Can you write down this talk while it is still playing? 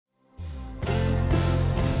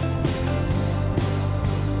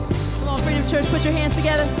church, put your hands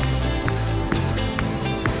together.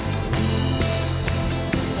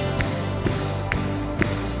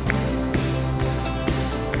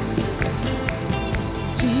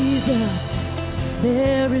 Jesus,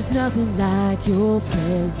 there is nothing like your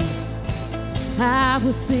presence. I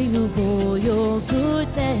will sing of all your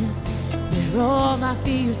goodness, where all my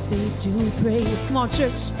fears fade to praise. Come on,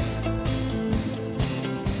 church.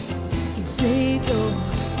 And Savior,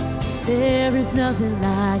 there is nothing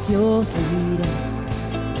like your freedom,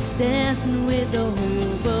 dancing with the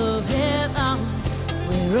hope of heaven,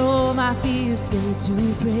 where all my fears fade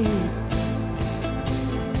to praise.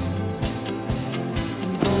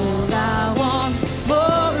 All I want,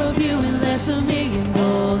 more of you and less of me, and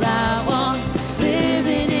all I want,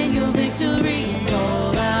 living in your victory, and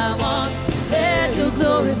all I want, let your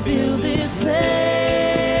glory fill this place.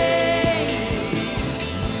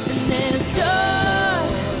 And there's joy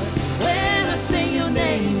when I sing your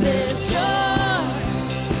name, there's joy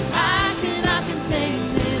I cannot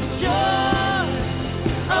contain, this joy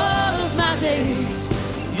all of my days.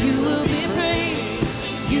 You will be praised,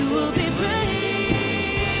 you will be praised.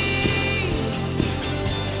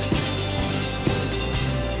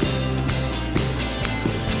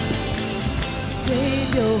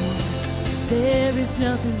 Savior, there is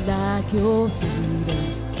nothing like your freedom,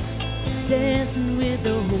 dancing with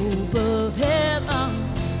the hope of heaven,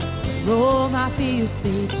 where all my fears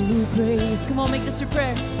fade to praise. Come on, make this your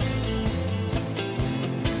prayer.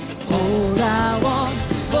 All I want,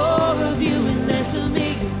 more of you and less of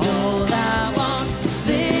me, and all I want,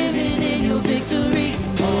 living in your victory,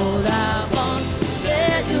 and all I want,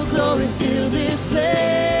 let your glory fill this place.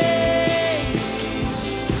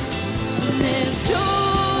 And there's joy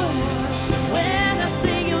when I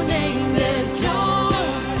sing your name, there's joy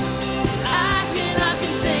I cannot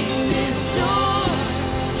contain, this joy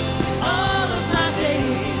all of my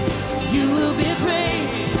days. You will be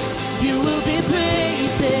praised, you will be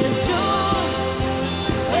praised. There's joy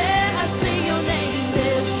when I sing your name,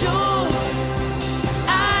 there's joy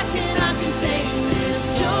I cannot contain, this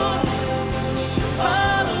joy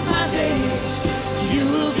all of my days. You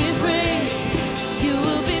will be praised, you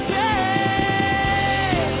will be praised.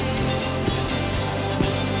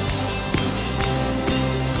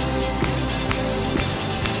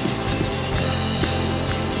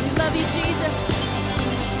 We love you, Jesus.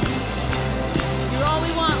 You're all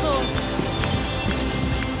we want, Lord.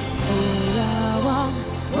 All I want,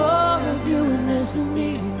 more of you and less of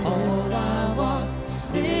me, and all I want,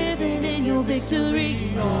 living in your victory,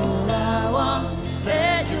 and all I want,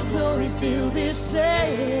 let your glory fill this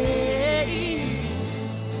place.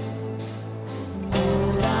 And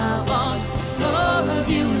all I want, more of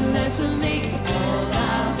you and less of me, and all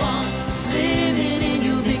I want, living in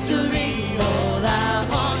your victory, and all I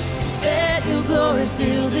want, let your glory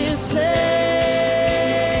fill this place.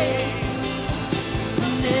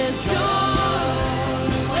 And there's joy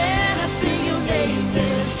when I sing your name,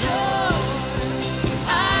 there's joy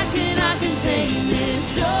I cannot contain, this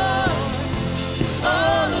joy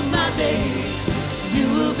all of my days. You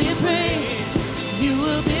will be praised, you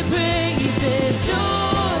will be praised. There's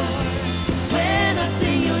joy when I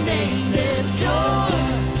sing your name, there's joy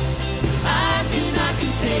I cannot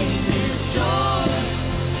contain, this joy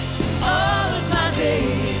all of my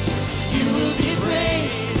days. You will be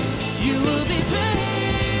praised, you will be praised.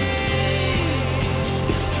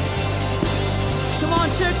 Come on,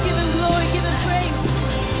 church, give him glory, give him praise.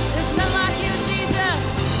 There's none like you, Jesus.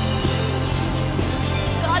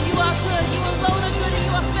 God, you are good, you alone are good, and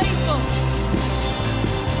you are faithful.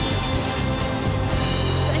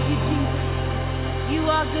 Thank you, Jesus. You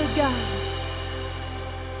are good, God.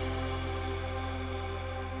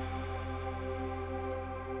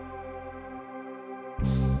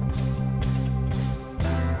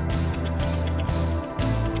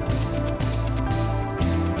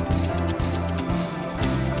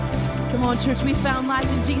 Come on, church, we found life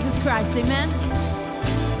in Jesus Christ, amen?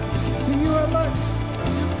 Sing you our life.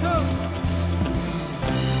 Come.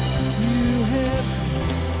 You have,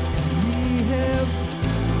 we have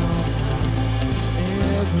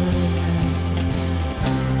everlasting.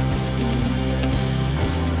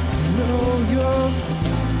 To know your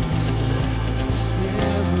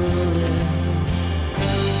never-ending.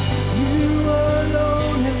 You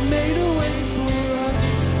alone have made a way for us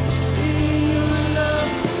in your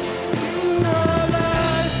love. In our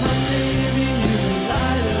life, I'm living in the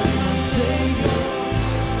light of my Savior,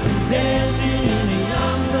 dancing in the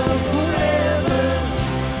arms of forever,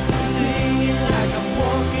 singing like I'm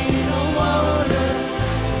walking on water.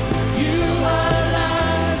 You are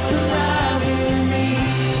life alive in me.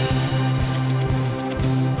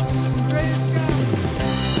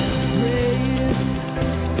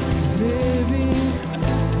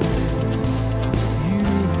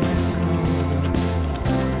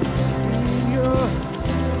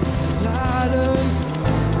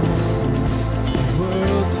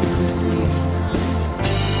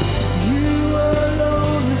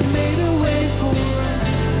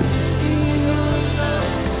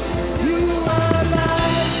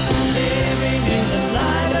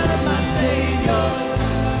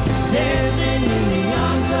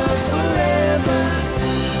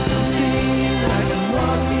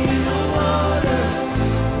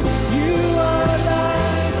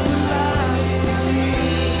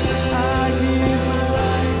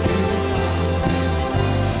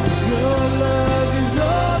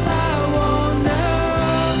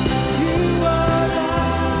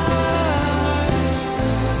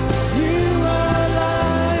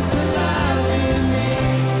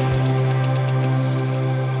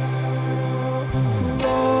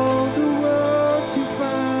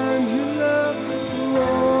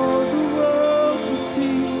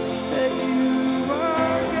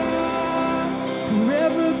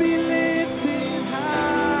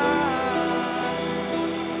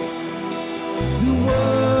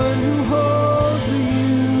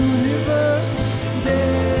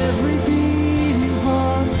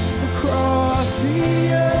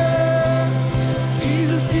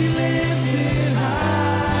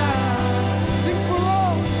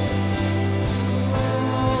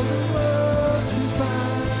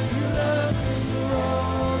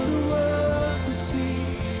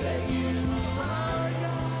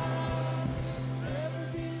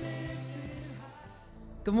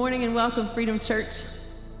 Good morning and welcome, Freedom Church.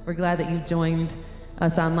 We're glad that you joined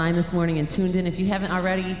us online this morning and tuned in. If you haven't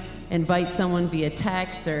already, invite someone via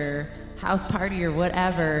text or house party or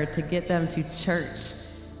whatever to get them to church.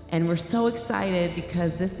 And we're so excited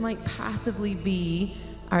because this might possibly be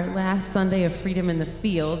our last Sunday of Freedom in the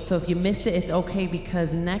Field. So if you missed it, it's okay,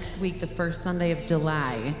 because next week, the first Sunday of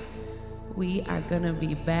July, we are gonna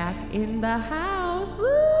be back in the house.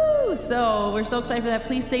 Woo! So we're so excited for that.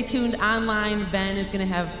 Please stay tuned online. Ben is gonna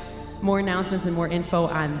have more announcements and more info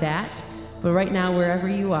on that. But right now, wherever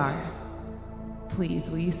you are, please,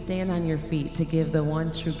 will you stand on your feet to give the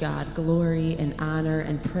one true God glory and honor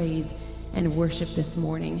and praise and worship this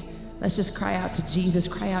morning. Let's just cry out to Jesus,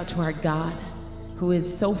 cry out to our God, who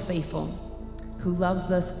is so faithful, who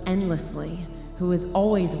loves us endlessly, who is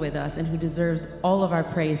always with us, and who deserves all of our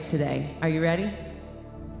praise today. Are you ready?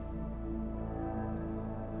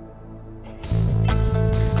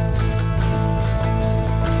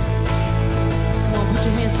 Come on, put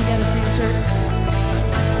your hands together, Freedom Church.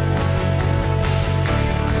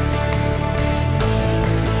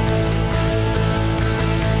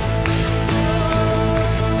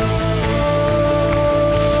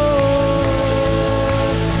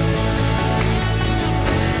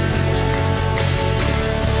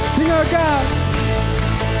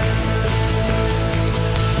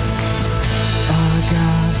 Our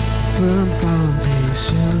God, firm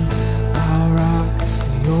foundation, our rock,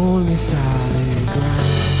 the only solid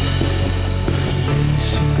ground. As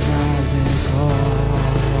nations rise and fall,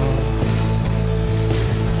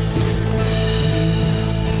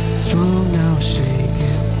 strong now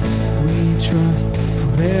shaken, we trust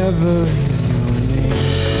forever in your name,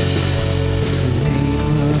 the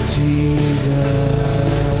name of Jesus.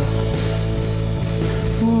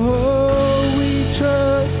 Oh, we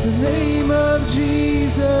trust the name of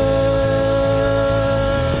Jesus.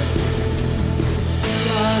 You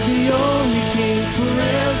are the only King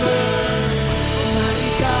forever.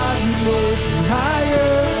 Almighty God, we lift you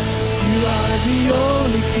higher. You are the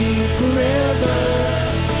only King forever.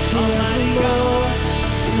 Almighty God,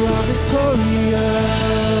 you are victorious.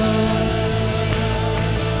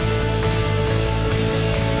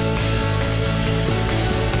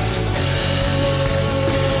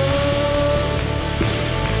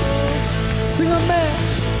 Sing amen.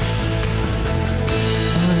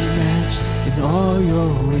 Unmatched in all your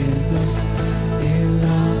wisdom, in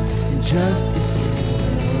love and justice you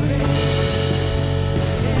will reign.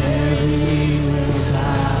 And every knee will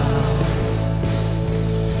bow.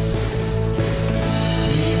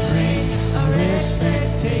 We bring our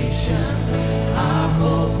expectations. Our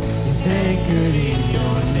hope is anchored in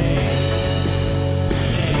your name, the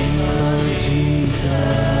name of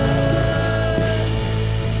Jesus.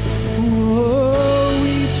 Oh,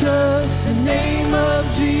 we trust the name of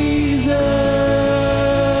Jesus.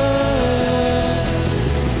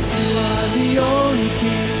 You are the only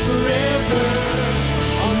King forever.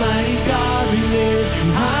 Almighty God, we lift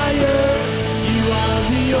you higher. You are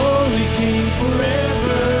the only King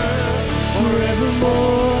forever,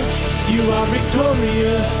 forevermore. You are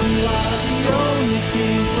victorious. You are the only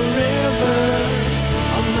King forever.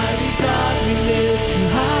 Almighty God, we lift you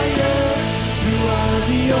higher. You are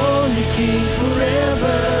the only King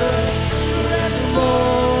forever,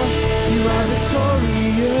 forevermore. You are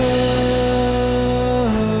victorious.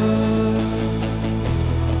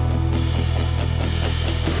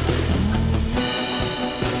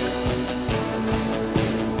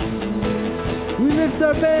 We lift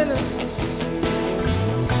our banner.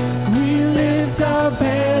 We lift our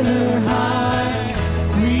banner high.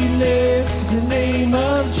 We lift the name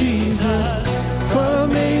of Jesus.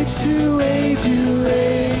 From age to age you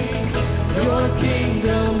reign, your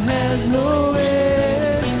kingdom has no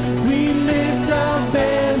end. We lift our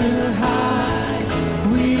banner high,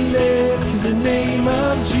 we lift the name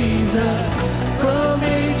of Jesus. From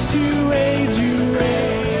age to age you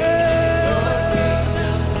reign, your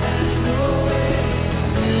kingdom has no end.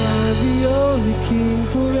 You are the only King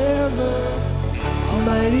forever.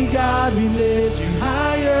 Almighty God, we lift you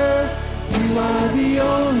higher. You are the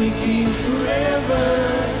only King forever.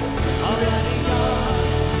 Almighty God,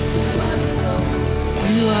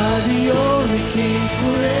 you are the only King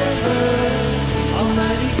forever.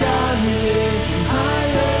 Almighty God, we lift you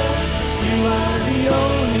higher. You are the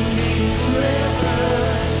only King forever,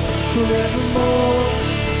 forevermore.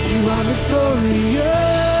 You are victorious.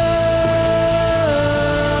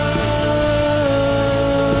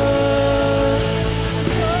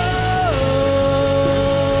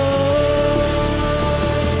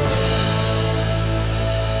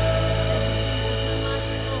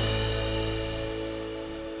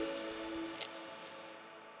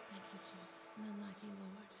 Thank you, Jesus. None like you,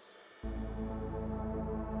 Lord.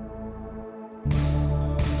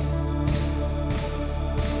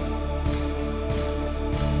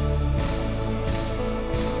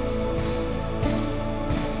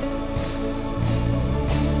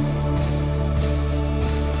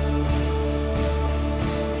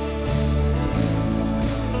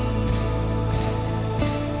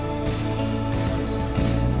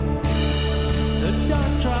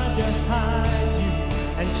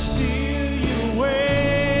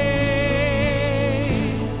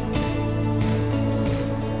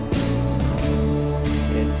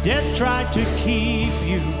 Death tried to keep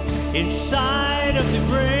you inside of the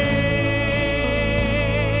grave.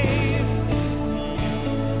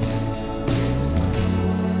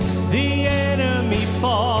 The enemy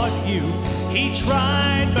fought you. He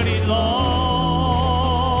tried, but he lost.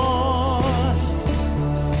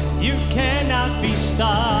 You cannot be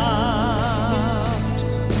stopped.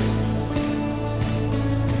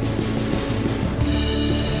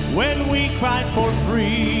 When we cried for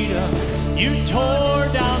freedom, you tore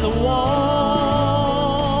down the walls.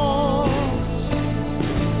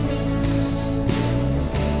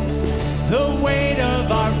 The weight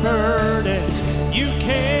of our burdens, you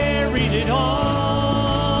carried it all.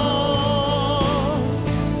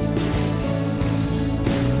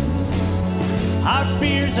 Our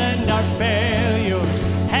fears and our failures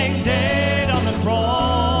hang dead on the cross.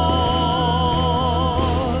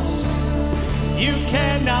 You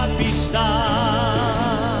cannot be stopped.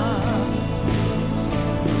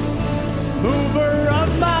 Mover of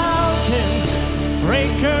mountains,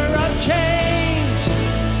 breaker of chains,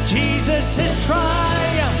 Jesus is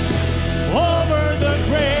triumph over the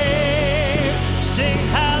grave. Sing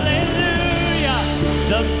hallelujah,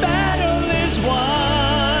 the battle is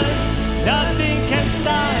won. Nothing can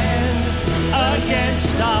stand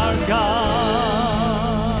against our God.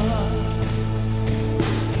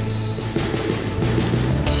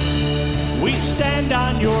 We stand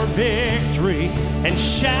on your victory and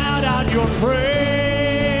shout out your praise.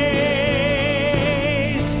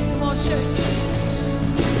 Come on, church.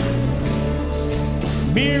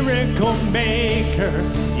 Miracle maker,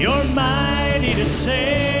 you're mighty to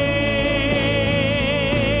save.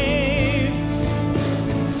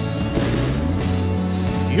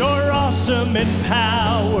 You're awesome in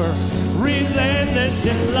power, relentless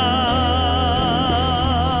in love.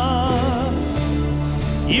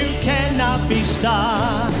 You cannot be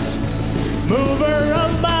stopped. Mover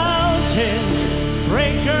of mountains,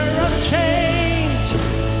 breaker of chains,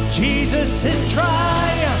 Jesus is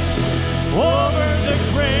triumph over the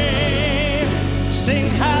grave. Sing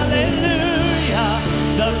hallelujah,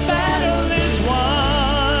 the battle is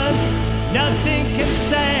won. Nothing can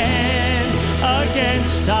stand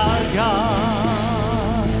against our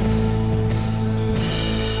God.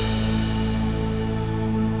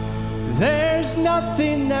 There's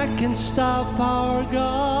nothing that can stop our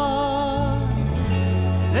God.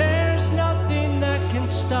 There's nothing that can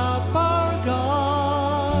stop our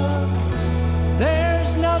God.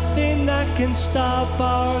 There's nothing that can stop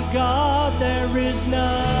our God. There is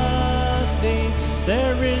nothing.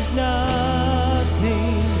 There is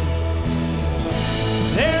nothing.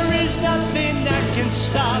 There is nothing that can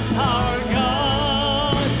stop our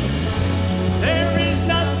God. There is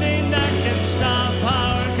nothing that can stop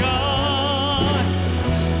our God.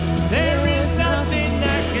 There is nothing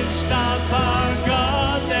that can stop our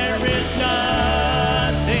God. There is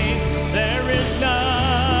nothing. There is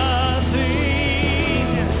nothing.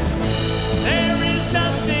 There is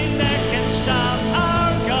nothing that can stop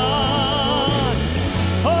our God.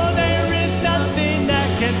 Oh, there is nothing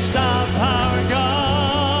that can stop our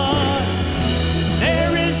God.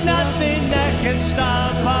 There is nothing that can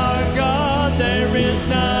stop our God. There is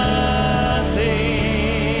nothing.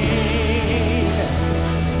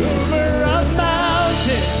 Mover of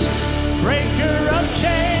mountains, breaker of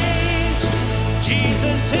chains,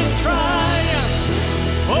 Jesus is triumphed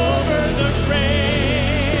over the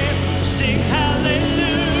grave. Sing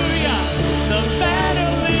hallelujah, the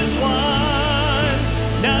battle is won.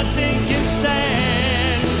 Nothing can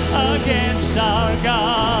stand against our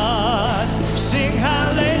God. Sing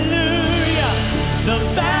hallelujah, the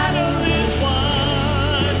battle is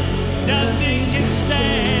won. Nothing can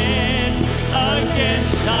stand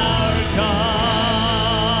against our God.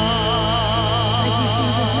 Thank you,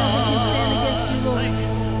 Jesus. Nothing can stand against you, Lord.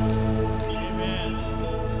 Amen.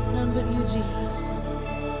 None but you, Jesus.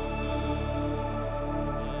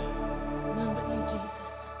 None but you,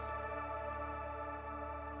 Jesus.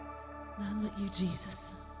 None but you, Jesus.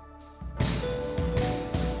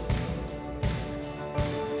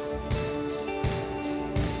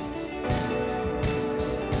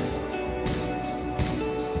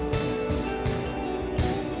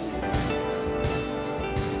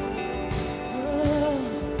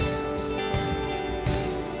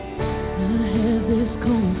 I have this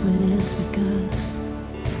confidence because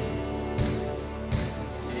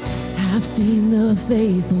I've seen the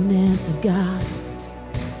faithfulness of God.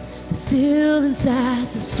 That's still inside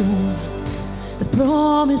the storm, the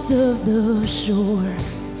promise of the shore.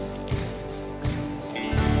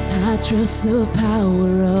 I trust the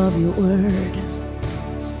power of your word,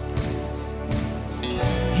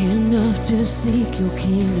 enough to seek your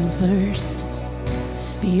kingdom first,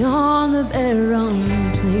 beyond the barren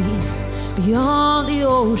place, beyond the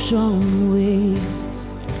ocean waves.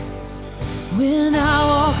 When I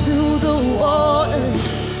walk through the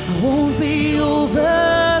waters, I won't be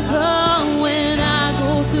overcome. When I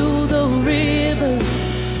go through the rivers,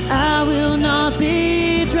 I will not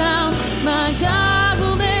be drowned. My God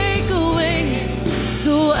will make a way,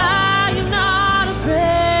 so I am not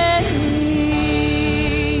afraid.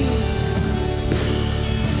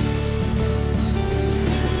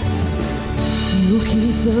 You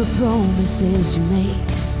keep the promises you make.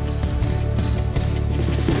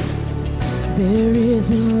 There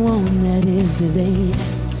isn't one that is delayed,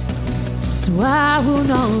 so I will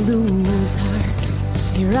not lose heart.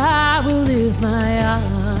 Here I will lift my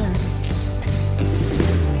arms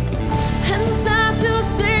and start to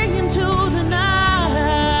sing into the night.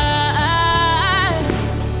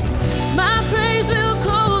 My praise will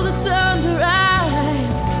call the sun to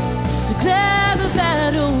rise, declare the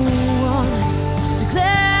battle won,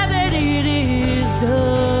 declare that it is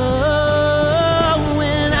done.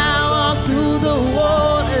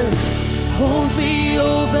 Won't be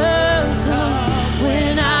overcome.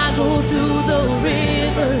 When I go through the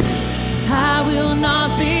rivers, I will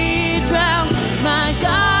not be drowned. My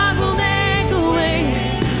God will make a way,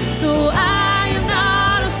 so I am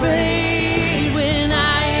not afraid. When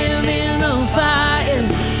I am in the fire,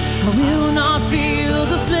 I will not feel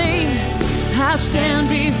the flame. I stand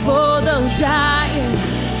before the giant,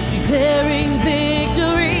 declaring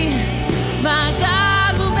victory. My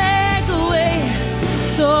God will make a way,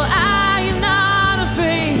 so I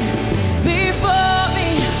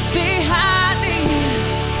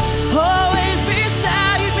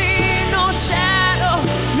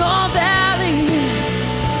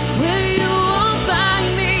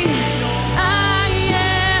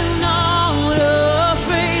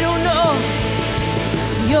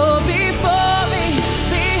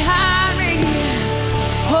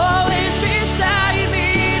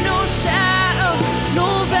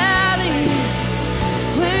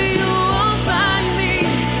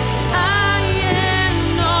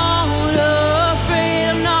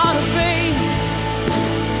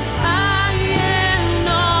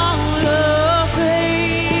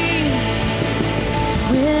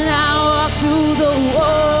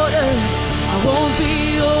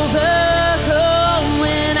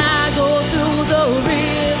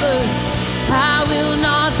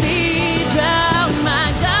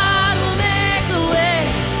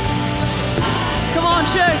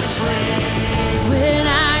when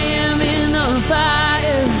I am in the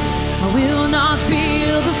fire, I will not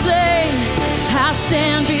feel the flame. I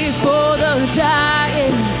stand before the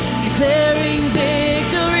giant, declaring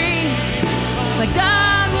victory. My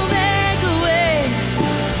God will make a way.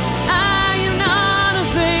 I am not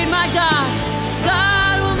afraid. My God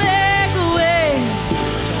will make a way.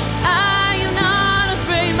 I am not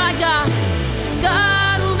afraid. My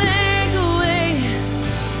God will make a way.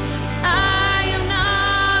 I am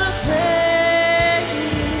not afraid.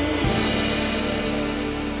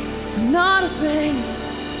 I'm not afraid.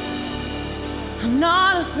 I'm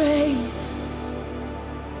not afraid.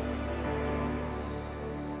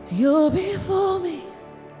 You're before me.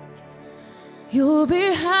 You're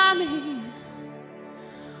behind me.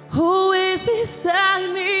 Always beside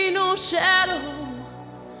me. No shadow,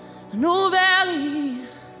 no valley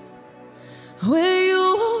where you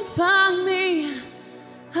won't find me.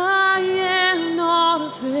 I am not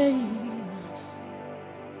afraid,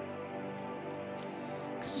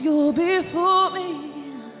 'cause you're before me,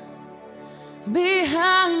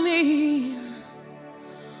 behind me,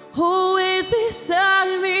 always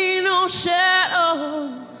beside me. No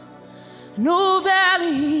shadow, no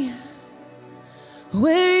valley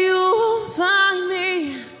where you won't find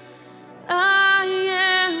me. I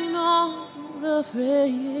am not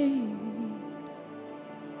afraid.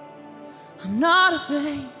 I'm not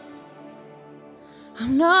afraid.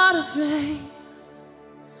 I'm not afraid.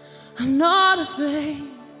 I'm not afraid.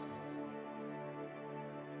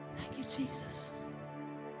 Thank you, Jesus.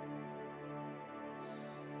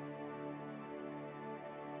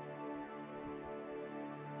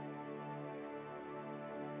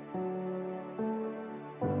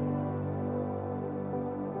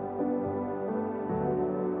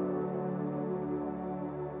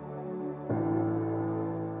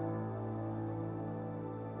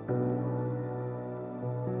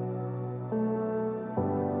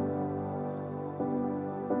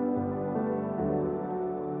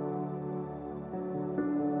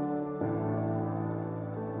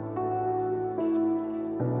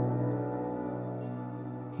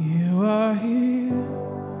 You are here,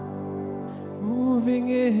 moving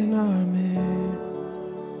in our midst.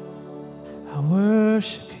 I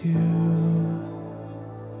worship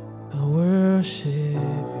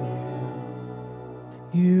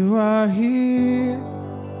You are here.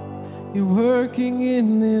 You're working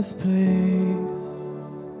in this place.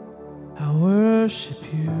 I worship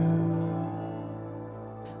you.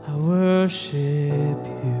 I worship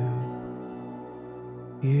you.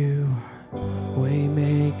 You are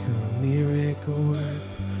waymaker, miracle work,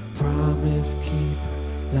 promise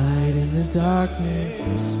keeper, light in the darkness.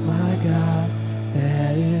 My God,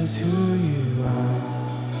 that is who you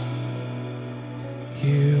are.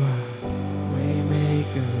 You are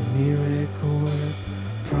waymaker, miracle work,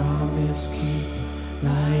 promise keeper,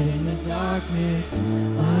 light in the darkness.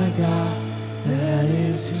 My God, that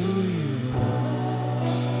is who you are.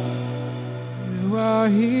 You are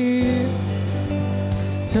here,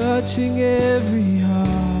 touching every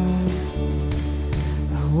heart.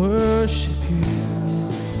 I worship you.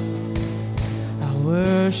 I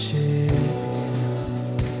worship you.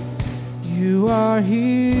 You are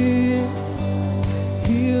here,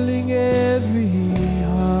 healing every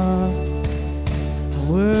heart.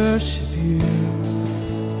 I worship you.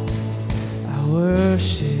 I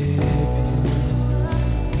worship you.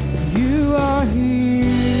 You are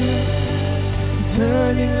here,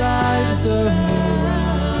 turning lives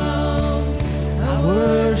around. I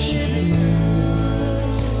worship you.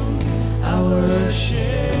 I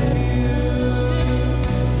worship you.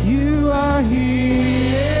 You are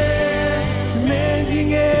here,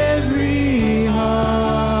 mending every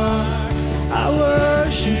heart. I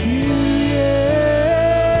worship you.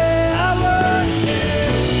 Yeah, I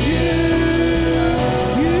worship you.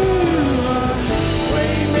 You are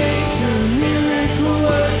waymaker, miracle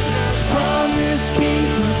worker, promise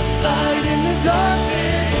keeper, light in the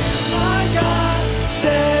darkness. My God,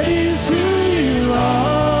 that is who you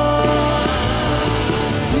are.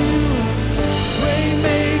 You are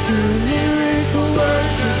waymaker, miracle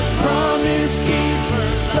worker, promise keeper,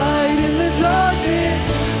 light in the darkness.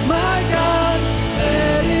 My God,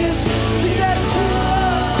 that is, see, that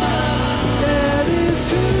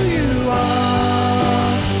is who you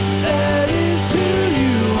are. That is who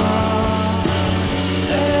you are.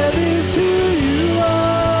 That is who you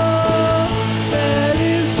are. That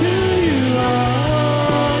is who you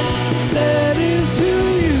are. That is who you are. That is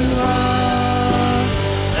who you are.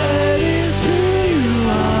 That is who you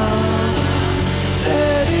are.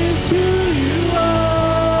 That is who you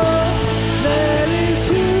are. That is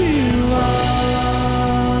who you are.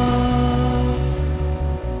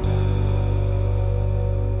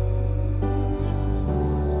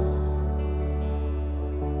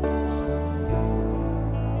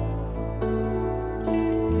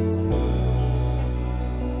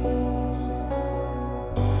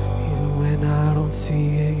 Even when I don't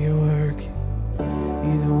see it, you're working.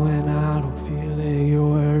 Even when I don't feel it, you're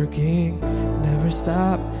working.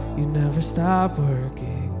 You never stop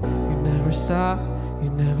working. You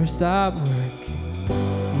never stop working.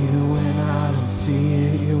 Even when I don't see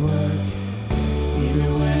it, you're working.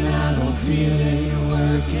 Even when I don't feel it, you're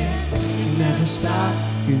working. You never stop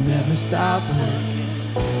working. You never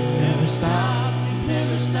stop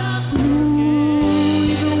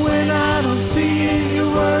working. Even when I don't see it,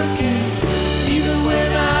 you're working. Even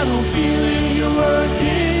when I don't feel it, you're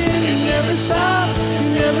working. You never stop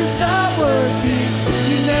working.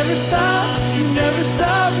 You never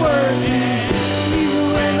stop working.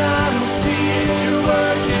 Even when I don't see it, you're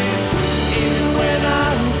working. Even when I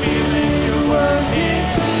don't feel it, you're working.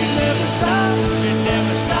 You never stop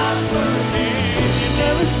working. You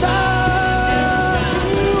never stop.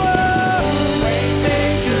 You are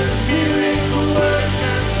waymaker, miracle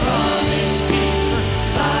worker, promise keeper,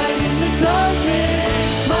 light in the darkness.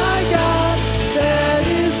 My God, that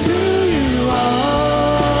is who you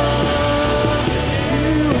are.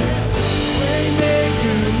 You are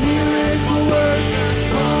waymaker, miracle worker,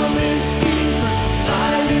 promise keeper,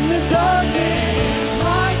 light in the darkness.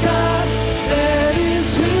 My God, that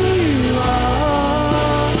is who you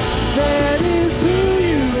are. That is who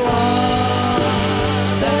you are.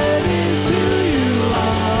 That is who you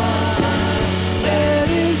are. That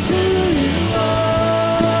is who you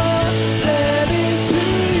are. That is who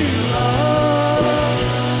you are.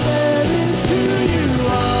 That is who you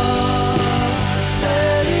are.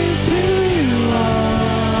 That is who you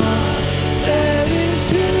are. That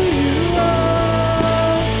is who you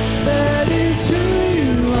are. That is who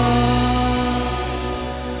you are.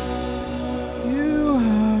 You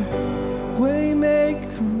are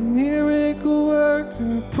waymaker, miracle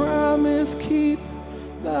worker, promise keep,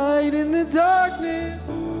 light in the darkness.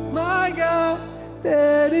 My God,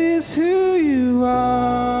 that is who you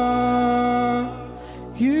are.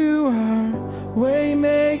 You are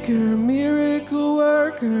waymaker, miracle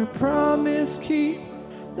worker, promise keep,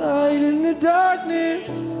 light in the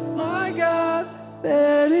darkness. My God, that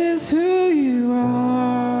is who you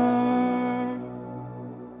are.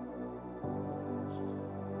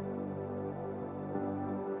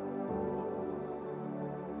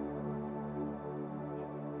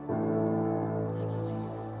 Thank you,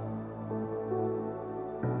 Jesus.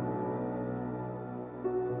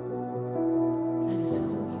 That is who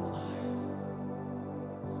you are.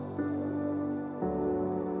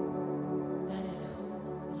 That is who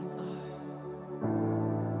you are.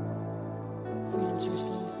 Freedom Church,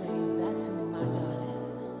 can you say, that's who my God is?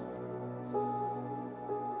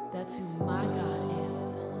 That's who my God is.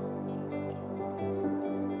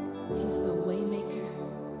 He's the way maker.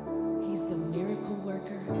 He's the miracle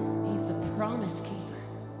worker. He's the promise keeper.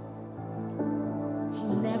 He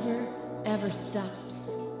never, ever stops.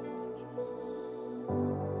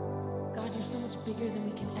 God, you're so much bigger than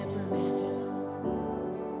we can ever imagine.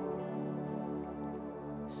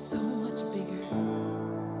 So much bigger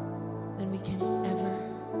than we can ever,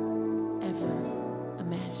 ever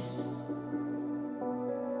imagine.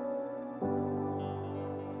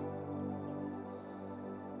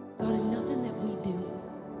 God, and nothing that we do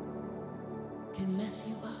can mess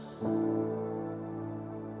you up.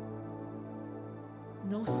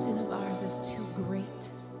 No sin of ours is too great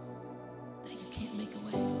that you can't make a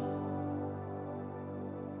way.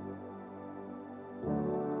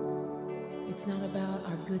 It's not about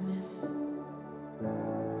our goodness.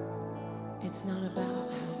 It's not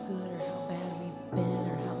about how good or how bad we've been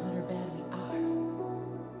or how good or bad we are.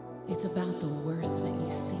 It's about the worth that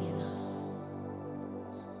you see in us.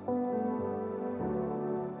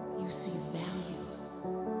 You see value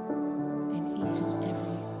in each and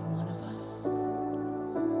every one of us.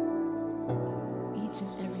 Each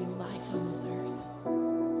and every life on this earth,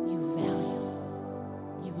 you value,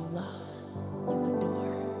 you love, you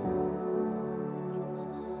adore.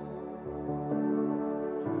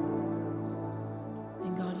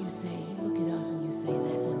 And God, you say, you look at us and you say,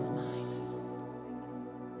 that one's mine.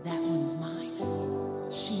 That one's mine.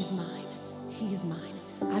 She's mine. He's mine.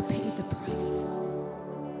 I paid the price.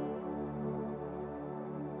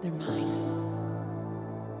 They're mine.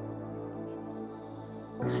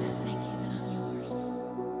 God, I thank you that I'm yours.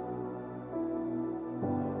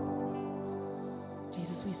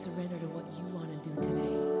 Jesus, we surrender to what you want to do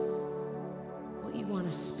today. What you want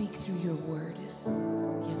to speak through your word.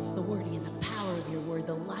 The authority and the power of your word,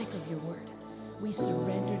 the life of your word. We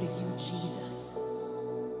surrender to you, Jesus.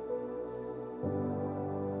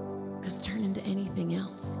 Because turning to anything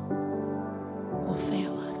else will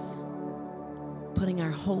fail us. Putting our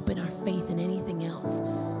hope and our faith in anything else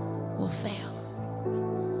will fail.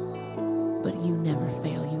 But you never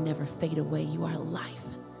fail. You never fade away. You are life.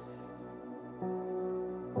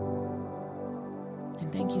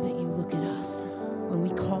 And thank you that you look at us when we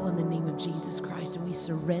call on the name of Jesus Christ and we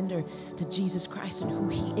surrender to Jesus Christ and who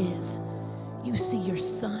he is. You see your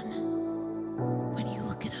son when you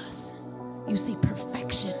look at us. You see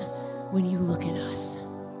perfection when you look at us.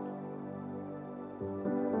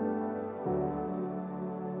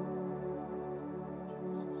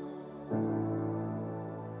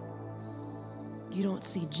 You don't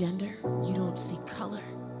see gender. You don't see color.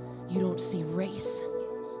 You don't see race.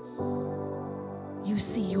 You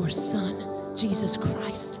see your son, Jesus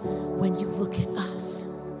Christ, when you look at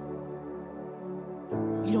us.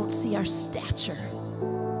 You don't see our stature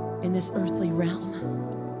in this earthly realm.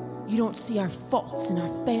 You don't see our faults and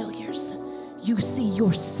our failures. You see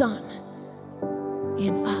your son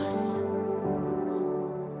in us.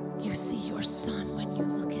 You see your son when you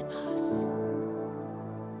look at us.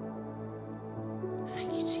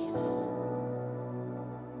 Thank you, Jesus.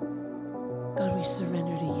 God, we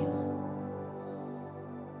surrender to you.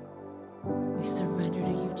 We surrender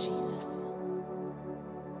to you, Jesus.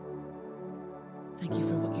 Thank you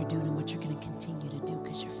for what you're doing and what you're going to continue to do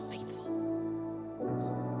because you're faithful.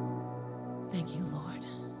 Thank you, Lord.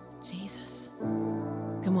 Jesus.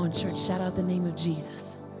 Come on, church, shout out the name of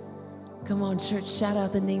Jesus. Come on, church, shout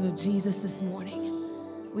out the name of Jesus this morning.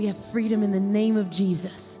 We have freedom in the name of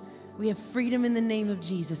Jesus. We have freedom in the name of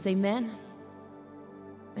Jesus. Amen.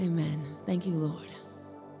 Amen. Thank you, Lord.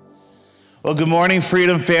 Well, good morning,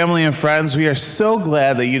 Freedom family and friends. We are so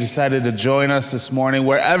glad that you decided to join us this morning,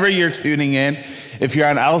 wherever you're tuning in. If you're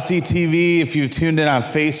on LCTV, if you've tuned in on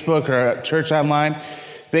Facebook or at Church Online,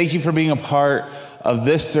 thank you for being a part of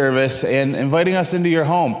this service and inviting us into your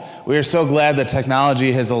home. We are so glad that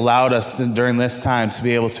technology has allowed us during this time to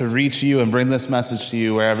be able to reach you and bring this message to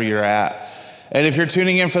you wherever you're at. And if you're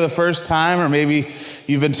tuning in for the first time, or maybe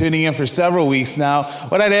you've been tuning in for several weeks now,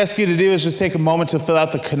 what I'd ask you to do is just take a moment to fill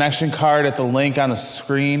out the connection card at the link on the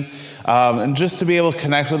screen. and just to be able to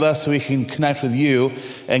connect with us so we can connect with you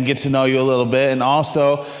and get to know you a little bit. And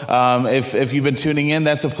also, if you've been tuning in,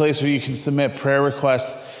 that's a place where you can submit prayer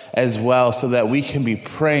requests as well so that we can be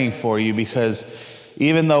praying for you, because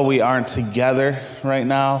even though we aren't together right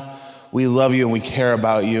now, we love you and we care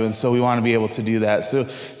about you, and so we want to be able to do that. So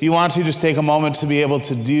if you want to, just take a moment to be able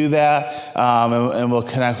to do that, and we'll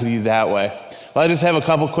connect with you that way. Well, I just have a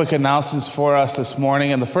couple quick announcements for us this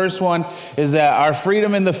morning, and the first one is that our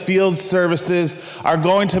Freedom in the Field services are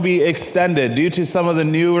going to be extended due to some of the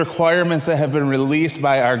new requirements that have been released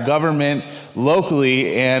by our government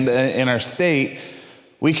locally and in our state.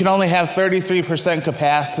 We can only have 33%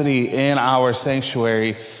 capacity in our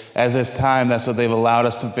sanctuary at this time. That's what they've allowed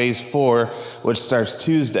us in phase 4, which starts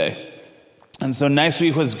Tuesday. And so next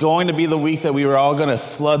week was going to be the week that we were all going to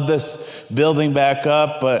flood this building back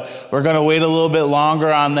up, but we're going to wait a little bit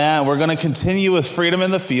longer on that. We're going to continue with Freedom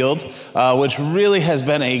in the Field, which really has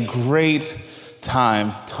been a great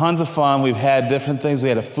time. Tons of fun. We've had different things. We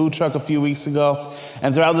had a food truck a few weeks ago.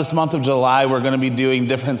 And throughout this month of July, we're going to be doing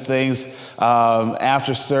different things.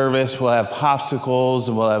 After service, we'll have popsicles,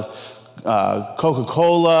 and we'll have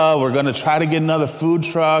Coca-Cola. We're going to try to get another food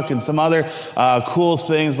truck and some other cool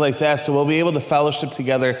things like that. So we'll be able to fellowship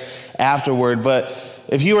together afterward. But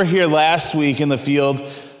if you were here last week in the field,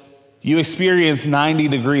 you experienced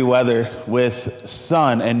 90-degree weather with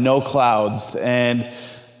sun and no clouds. And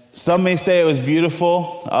some may say it was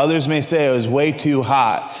beautiful. Others may say it was way too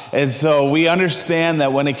hot. And so we understand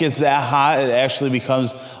that when it gets that hot, it actually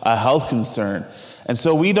becomes a health concern. And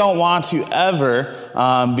so we don't want to ever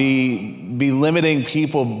be limiting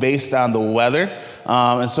people based on the weather.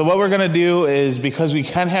 And so what we're going to do is, because we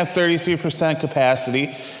can have 33%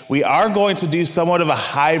 capacity, we are going to do somewhat of a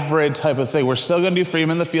hybrid type of thing. We're still going to do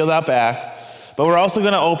Freedom in the Field out back, but we're also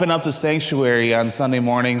going to open up the sanctuary on Sunday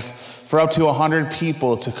mornings for up to 100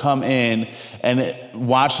 people to come in and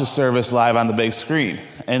watch the service live on the big screen.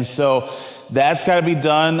 And so that's got to be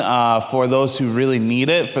done for those who really need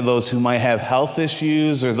it, for those who might have health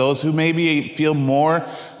issues, or those who maybe feel more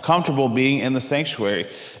comfortable being in the sanctuary.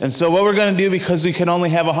 And so what we're going to do, because we can only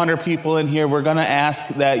have 100 people in here, we're going to ask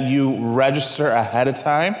that you register ahead of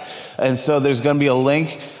time. And so there's going to be a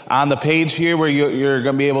link on the page here where you're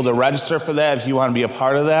going to be able to register for that if you want to be a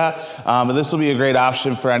part of that. And this will be a great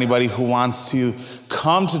option for anybody who wants to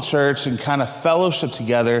come to church and kind of fellowship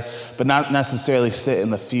together, but not necessarily sit in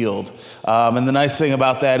the field. And the nice thing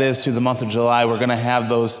about that is, through the month of July, we're going to have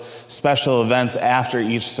those special events after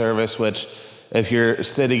each service, which if you're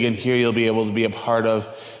sitting in here, you'll be able to be a part of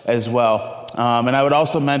as well. And I would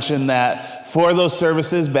also mention that for those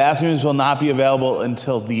services, bathrooms will not be available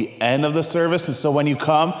until the end of the service. And so when you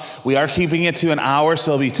come, we are keeping it to an hour,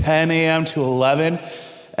 so it'll be 10 a.m. to 11.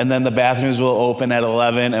 And then the bathrooms will open at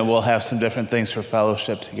 11, and we'll have some different things for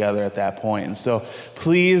fellowship together at that point. And so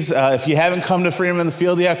please, if you haven't come to Freedom in the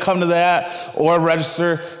Field yet, come to that, or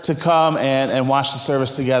register to come and watch the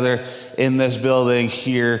service together in this building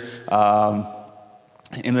here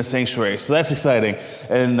in the sanctuary. So that's exciting.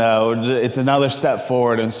 And it's another step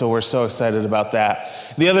forward, and so we're so excited about that.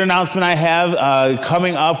 The other announcement I have,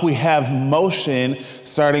 coming up, we have Motion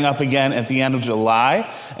starting up again at the end of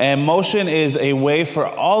July. And Motion is a way for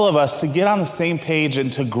all of us to get on the same page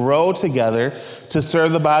and to grow together to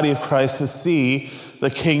serve the body of Christ, to see the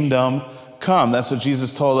kingdom come. That's what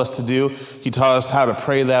Jesus told us to do. He taught us how to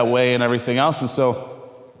pray that way and everything else. And so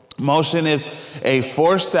Motion is a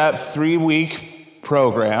 4-step, 3-week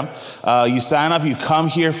program. You sign up, you come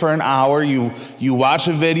here for an hour, you watch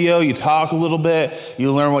a video, you talk a little bit,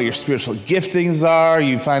 you learn what your spiritual giftings are,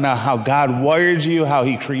 you find out how God wired you, how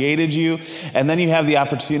he created you, and then you have the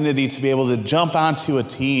opportunity to be able to jump onto a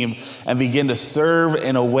team and begin to serve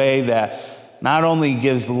in a way that not only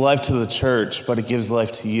gives life to the church, but it gives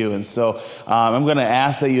life to you. And so I'm going to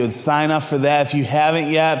ask that you would sign up for that. If you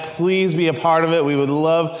haven't yet, please be a part of it. We would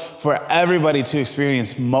love for everybody to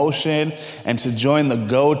experience Motion and to join the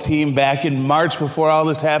Go team. Back in March, before all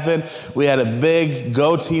this happened, we had a big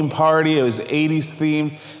Go team party. It was 80s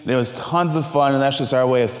themed, and it was tons of fun, and that's just our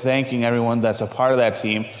way of thanking everyone that's a part of that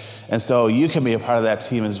team. And so you can be a part of that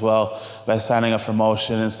team as well by signing up for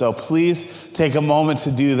Motion. And so please take a moment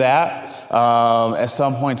to do that. At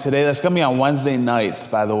some point today. That's going to be on Wednesday nights,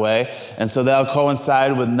 by the way. And so that'll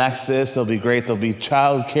coincide with Nexus. It'll be great. There'll be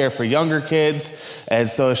childcare for younger kids. And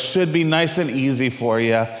so it should be nice and easy for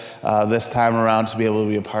you this time around to be able to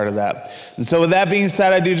be a part of that. And so with that being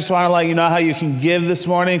said, I do just want to let you know how you can give this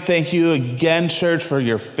morning. Thank you again, church, for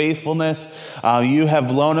your faithfulness. You have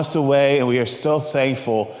blown us away, and we are so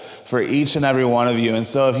thankful for each and every one of you. And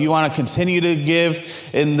so if you want to continue to give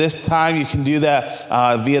in this time, you can do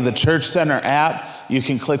that via the Church Center app. you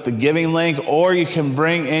can click the giving link, or you can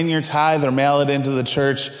bring in your tithe or mail it into the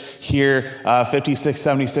church here,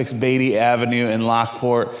 5676 Beatty Avenue in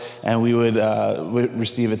Lockport, and we would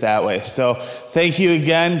receive it that way. So thank you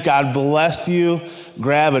again. God bless you.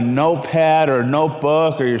 Grab a notepad or a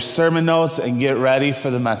notebook or your sermon notes and get ready for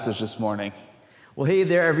the message this morning. Well, hey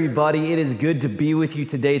there, everybody. It is good to be with you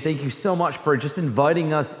today. Thank you so much for just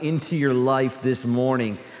inviting us into your life this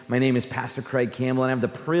morning. My name is Pastor Craig Campbell, and I have the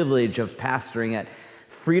privilege of pastoring at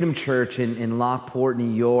Freedom Church in Lockport,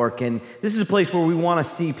 New York. And this is a place where we want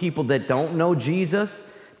to see people that don't know Jesus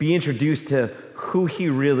be introduced to who he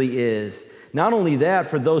really is. Not only that,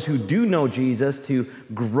 for those who do know Jesus, to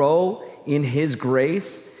grow in his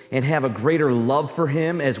grace and have a greater love for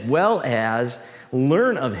him, as well as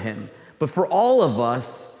learn of him. But for all of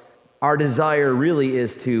us, our desire really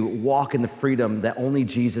is to walk in the freedom that only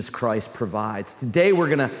Jesus Christ provides. Today, we're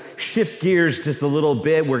going to shift gears just a little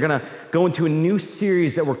bit. We're going to go into a new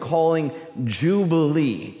series that we're calling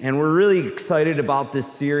Jubilee. And we're really excited about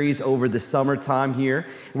this series over the summertime here.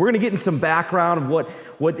 We're going to get in some background of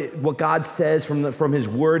what God says from his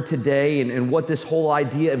word today and what this whole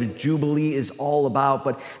idea of Jubilee is all about.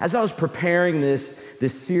 But as I was preparing this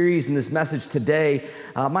series and this message today,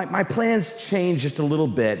 my plans changed just a little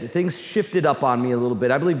bit. Things shifted up on me a little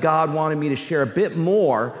bit. I believe God wanted me to share a bit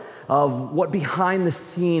more of what behind the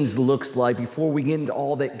scenes looks like before we get into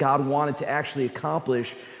all that God wanted to actually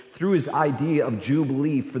accomplish through his idea of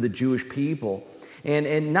Jubilee for the Jewish people.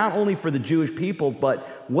 And not only for the Jewish people,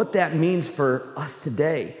 but what that means for us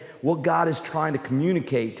today. What God is trying to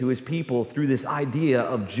communicate to his people through this idea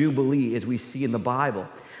of Jubilee as we see in the Bible.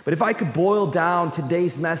 But if I could boil down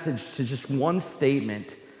today's message to just one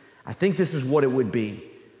statement, I think this is what it would be: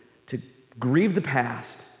 to grieve the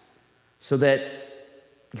past so that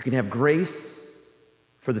you can have grace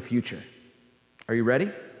for the future. Are you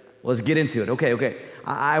ready? Let's get into it. Okay.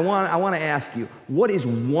 I want to ask you, what is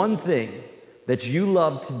one thing that you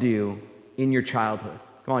love to do in your childhood?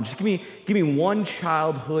 Come on, just give me one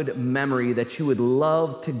childhood memory that you would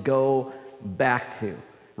love to go back to.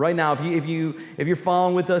 Right now, if you're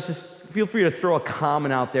following with us, just feel free to throw a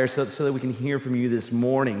comment out there so that we can hear from you this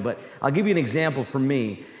morning. But I'll give you an example from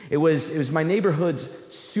me. It was my neighborhood's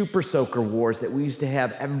Super Soaker Wars that we used to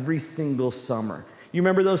have every single summer. You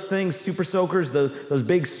remember those things, Super Soakers, those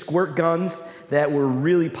big squirt guns that were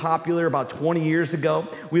really popular about 20 years ago?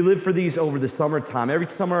 We lived for these over the summertime. Every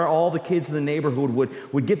summer, all the kids in the neighborhood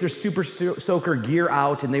would get their Super Soaker gear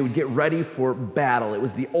out, and they would get ready for battle. It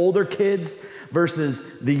was the older kids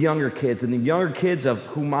versus the younger kids. And the younger kids, of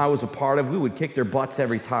whom I was a part of, we would kick their butts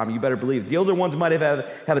every time. You better believe it. The older ones might have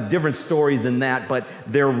a different story than that, but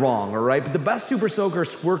they're wrong, all right? But the best Super Soaker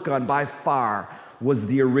squirt gun by far was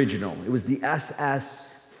the original. It was the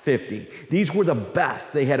SS-50. These were the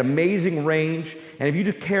best. They had amazing range, and if you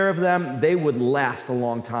took care of them, they would last a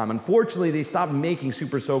long time. Unfortunately, they stopped making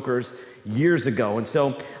Super Soakers years ago, and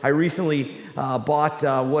so I recently bought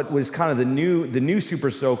what was kind of the new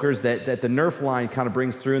Super Soakers that the Nerf line kind of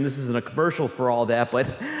brings through, and this isn't a commercial for all that,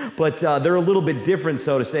 but they're a little bit different,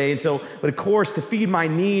 so to say. And so, but of course, to feed my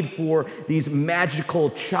need for these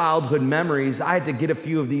magical childhood memories, I had to get a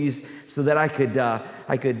few of these so that I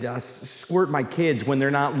could squirt my kids when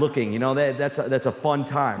they're not looking. You know, that's a fun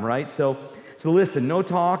time, right? So listen, no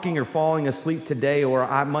talking or falling asleep today, or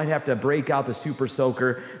I might have to break out the Super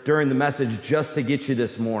Soaker during the message just to get you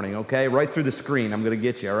this morning, okay? Right through the screen, I'm going to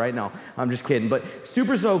get you, all right? No, I'm just kidding. But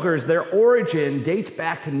Super Soakers, their origin dates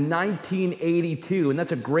back to 1982, and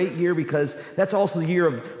that's a great year because that's also the year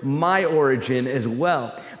of my origin as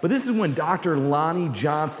well. But this is when Dr. Lonnie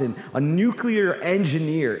Johnson, a nuclear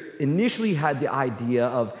engineer, initially had the idea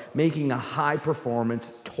of making a high-performance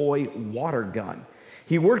toy water gun.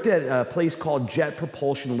 He worked at a place called Jet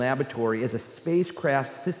Propulsion Laboratory as a spacecraft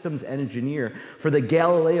systems engineer for the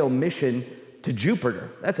Galileo mission to Jupiter.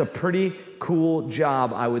 That's a pretty cool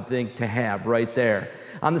job, I would think, to have right there.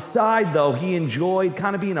 On the side, though, he enjoyed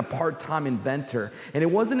kind of being a part-time inventor. And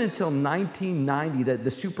it wasn't until 1990 that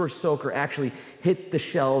the Super Soaker actually hit the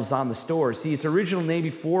shelves on the stores. See, its original name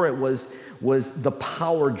before it was the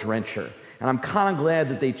Power Drencher. And I'm kind of glad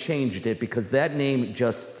that they changed it because that name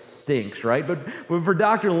just stinks, right? But for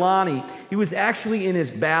Dr. Lonnie, he was actually in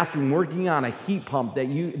his bathroom working on a heat pump that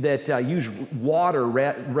used water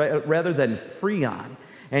rather than Freon.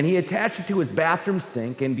 And he attached it to his bathroom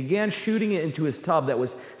sink and began shooting it into his tub that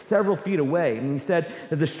was several feet away. And he said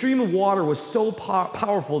that the stream of water was so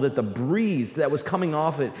powerful that the breeze that was coming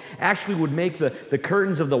off it actually would make the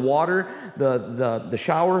curtains of the water, the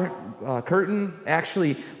shower curtain,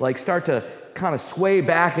 actually like start to kind of sway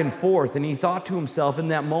back and forth. And he thought to himself in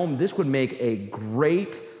that moment, this would make a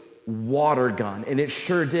great water gun, and it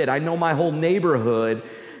sure did. I know my whole neighborhood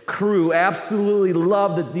crew absolutely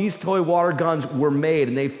loved that these toy water guns were made,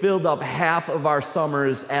 and they filled up half of our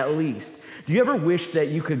summers at least. Do you ever wish that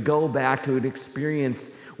you could go back to an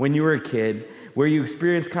experience when you were a kid where you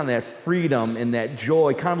experienced kind of that freedom and that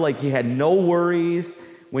joy, kind of like you had no worries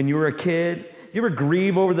when you were a kid? You ever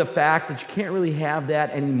grieve over the fact that you can't really have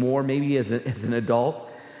that anymore, maybe as an adult?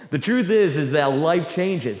 The truth is that life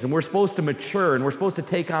changes, and we're supposed to mature, and we're supposed to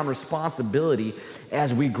take on responsibility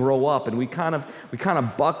as we grow up, and we kind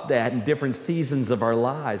of buck that in different seasons of our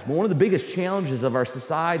lives. But one of the biggest challenges of our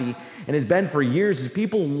society, and has been for years, is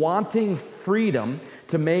people wanting freedom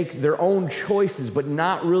to make their own choices, but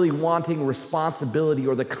not really wanting responsibility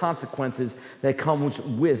or the consequences that comes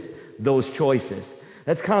with those choices.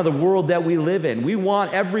 That's kind of the world that we live in. We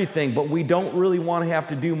want everything, but we don't really want to have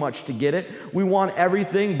to do much to get it. We want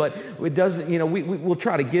everything, but it doesn't, we'll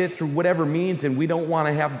try to get it through whatever means, and we don't want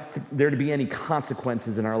to have there to be any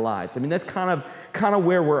consequences in our lives. I mean, that's kind of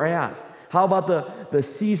where we're at. How about the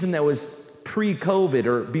season that was pre-COVID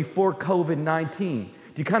or before COVID-19?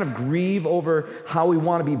 Do you kind of grieve over how we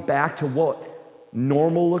want to be back to what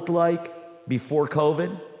normal looked like before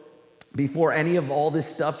COVID? Before any of all this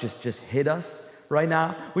stuff just hit us? Right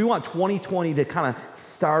now, we want 2020 to kind of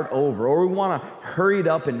start over, or we want to hurry it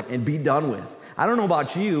up and be done with. I don't know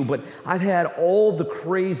about you, but I've had all the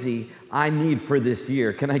crazy I need for this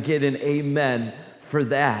year. Can I get an amen for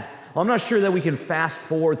that? Well, I'm not sure that we can fast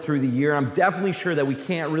forward through the year. I'm definitely sure that we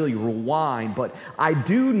can't really rewind, but I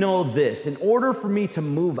do know this. In order for me to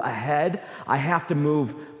move ahead, I have to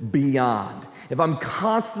move beyond. If I'm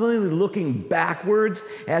constantly looking backwards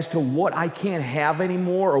as to what I can't have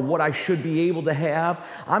anymore or what I should be able to have,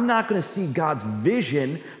 I'm not going to see God's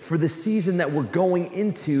vision for the season that we're going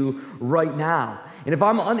into right now. And if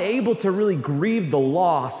I'm unable to really grieve the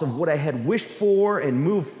loss of what I had wished for and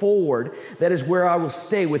move forward, that is where I will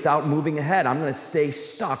stay without moving ahead. I'm going to stay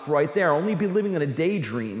stuck right there, only be living in a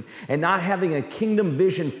daydream and not having a kingdom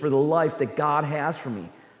vision for the life that God has for me.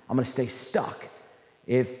 I'm going to stay stuck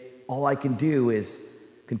if all I can do is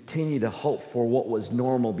continue to hope for what was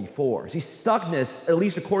normal before. See, stuckness, at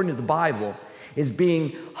least according to the Bible, is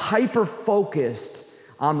being hyper-focused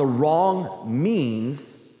on the wrong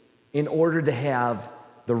means in order to have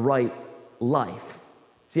the right life.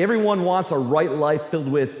 See, everyone wants a right life filled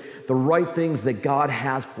with the right things that God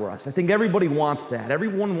has for us. I think everybody wants that.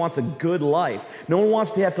 Everyone wants a good life. No one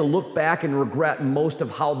wants to have to look back and regret most of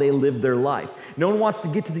how they lived their life. No one wants to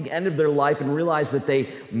get to the end of their life and realize that they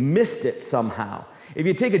missed it somehow. If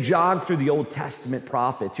you take a jog through the Old Testament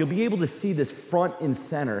prophets, you'll be able to see this front and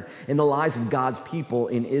center in the lives of God's people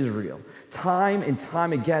in Israel. Time and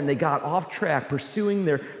time again, they got off track pursuing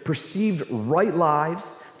their perceived right lives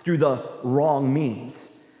through the wrong means.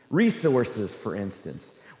 Resources, for instance.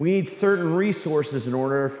 We need certain resources in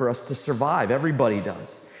order for us to survive. Everybody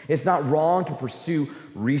does. It's not wrong to pursue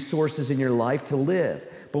resources in your life to live.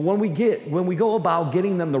 But when we go about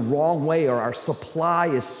getting them the wrong way, or our supply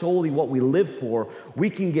is solely what we live for, we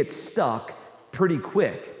can get stuck pretty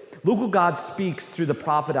quick. Look what God speaks through the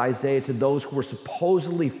prophet Isaiah to those who were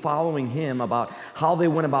supposedly following him about how they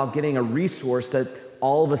went about getting a resource that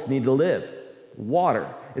all of us need to live: water.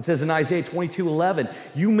 It says in Isaiah 22:11,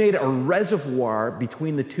 "You made a reservoir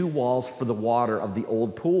between the two walls for the water of the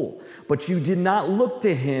old pool, but you did not look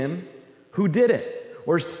to him who did it,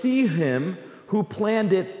 or see him who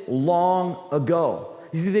planned it long ago."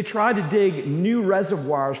 You see, they tried to dig new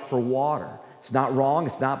reservoirs for water. It's not wrong,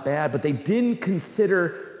 it's not bad, but they didn't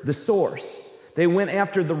consider the source. They went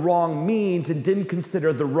after the wrong means and didn't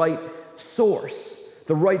consider the right source.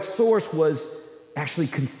 The right source was actually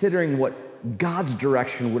considering what God's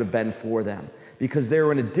direction would have been for them, because they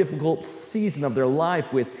were in a difficult season of their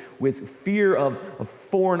life with fear of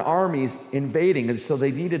foreign armies invading. And so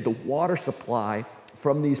they needed the water supply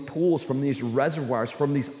from these pools, from these reservoirs,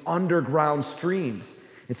 from these underground streams.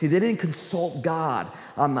 And see, they didn't consult God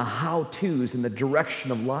on the how-tos and the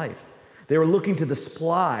direction of life. They were looking to the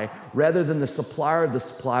supply rather than the supplier of the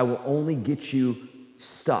supply will only get you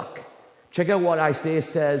stuck. Check out what Isaiah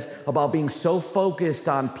says about being so focused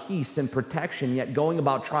on peace and protection, yet going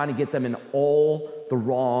about trying to get them in all the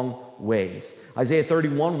wrong ways. Isaiah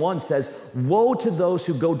 31:1 says, "Woe to those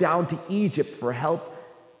who go down to Egypt for help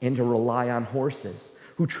and to rely on horses,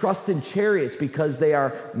 who trust in chariots because they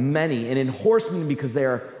are many, and in horsemen because they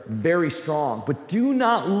are very strong. But do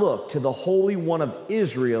not look to the Holy One of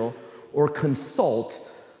Israel or consult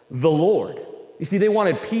the Lord." You see, they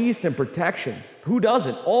wanted peace and protection. Who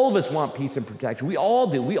doesn't? All of us want peace and protection. We all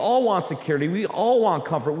do. We all want security. We all want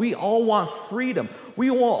comfort. We all want freedom. We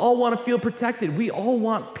all want to feel protected. We all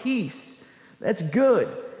want peace. That's good.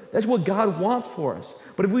 That's what God wants for us.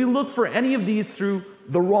 But if we look for any of these through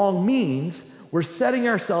the wrong means, we're setting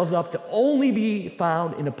ourselves up to only be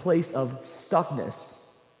found in a place of stuckness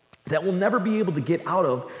that we'll never be able to get out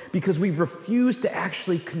of because we've refused to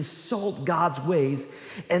actually consult God's ways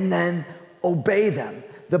and then obey them.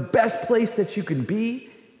 The best place that you can be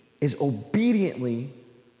is obediently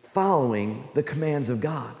following the commands of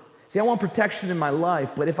God. See, I want protection in my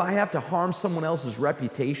life, but if I have to harm someone else's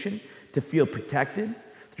reputation to feel protected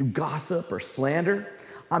through gossip or slander,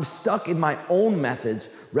 I'm stuck in my own methods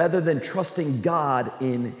rather than trusting God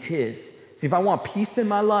in His. See, if I want peace in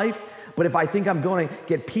my life, but if I think I'm going to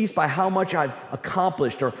get peace by how much I've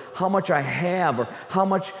accomplished or how much I have or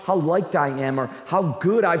how liked I am or how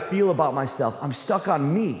good I feel about myself, I'm stuck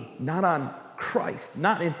on me, not on Christ,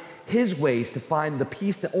 not in His ways to find the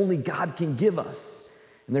peace that only God can give us.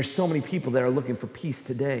 And there's so many people that are looking for peace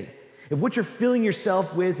today. If what you're filling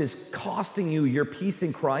yourself with is costing you your peace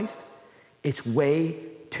in Christ, it's way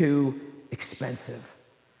too expensive.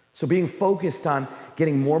 So being focused on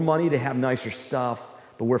getting more money to have nicer stuff,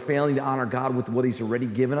 but we're failing to honor God with what He's already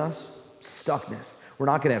given us, stuckness. We're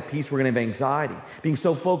not going to have peace, we're going to have anxiety. Being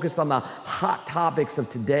so focused on the hot topics of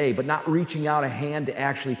today, but not reaching out a hand to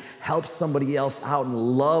actually help somebody else out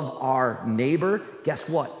and love our neighbor, guess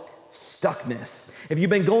what? Stuckness. If you've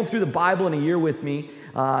been going through the Bible in a year with me,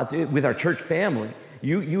 with our church family,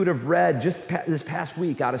 you would have read just this past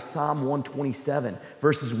week out of Psalm 127,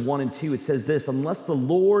 verses 1 and 2. It says this: unless the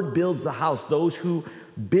Lord builds the house, those who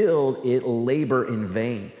build it labor in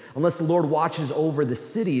vain. Unless the Lord watches over the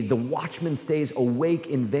city, the watchman stays awake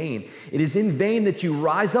in vain. It is in vain that you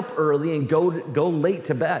rise up early and go late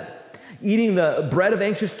to bed, eating the bread of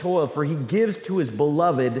anxious toil, for He gives to His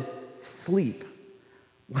beloved sleep.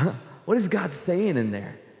 What is God saying in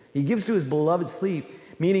there? He gives to His beloved sleep,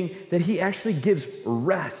 meaning that He actually gives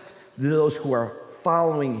rest to those who are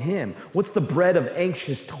following Him. What's the bread of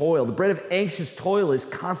anxious toil? The bread of anxious toil is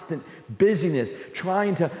constant busyness,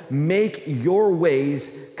 trying to make your ways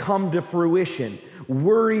come to fruition.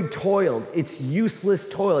 Worried toil, it's useless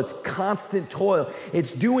toil, it's constant toil.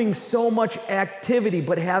 It's doing so much activity,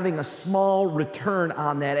 but having a small return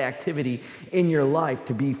on that activity in your life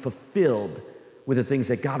to be fulfilled with the things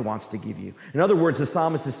that God wants to give you. In other words, the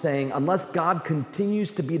psalmist is saying, unless God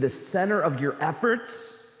continues to be the center of your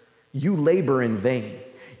efforts, you labor in vain.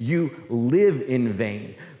 You live in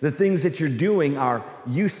vain. The things that you're doing are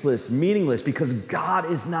useless, meaningless, because God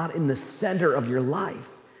is not in the center of your life.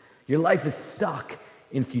 Your life is stuck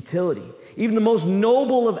in futility. Even the most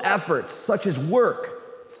noble of efforts, such as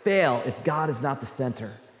work, fail if God is not the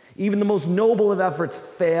center. Even the most noble of efforts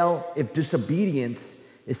fail if disobedience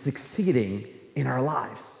is succeeding in our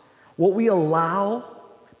lives. What we allow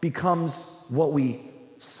becomes what we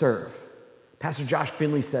serve. Pastor Josh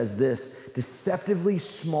Finley says this: deceptively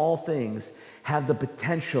small things have the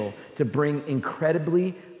potential to bring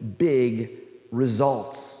incredibly big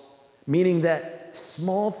results. Meaning that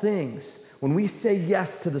small things, when we say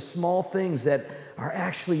yes to the small things that are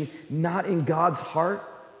actually not in God's heart,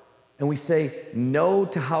 and we say no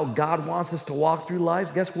to how God wants us to walk through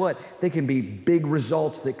lives, guess what? They can be big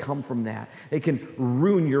results that come from that. They can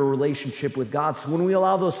ruin your relationship with God. So when we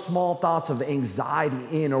allow those small thoughts of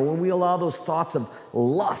anxiety in, or when we allow those thoughts of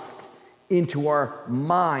lust into our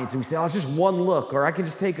minds, and we say, oh, it's just one look, or I can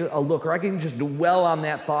just take a look, or I can just dwell on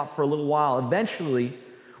that thought for a little while, eventually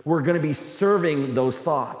we're going to be serving those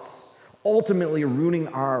thoughts, ultimately ruining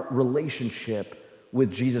our relationship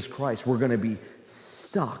with Jesus Christ. We're going to be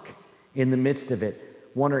stuck in the midst of it,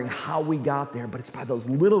 wondering how we got there. But it's by those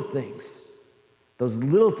little things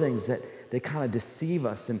that kind of deceive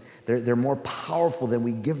us, and they're more powerful than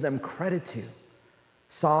we give them credit to.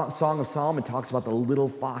 Song of Solomon talks about the little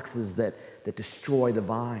foxes that destroy the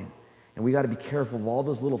vine. And we got to be careful of all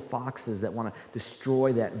those little foxes that want to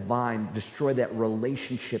destroy that vine, destroy that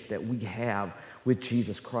relationship that we have with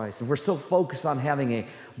Jesus Christ. If we're so focused on having a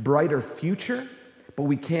brighter future, but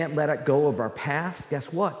we can't let it go of our past,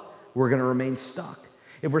 guess what? We're going to remain stuck.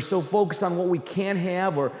 If we're so focused on what we can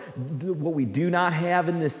have or what we do not have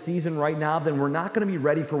in this season right now, then we're not going to be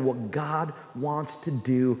ready for what God wants to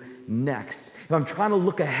do next. If I'm trying to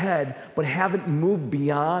look ahead but haven't moved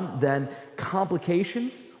beyond, then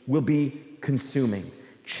complications will be consuming.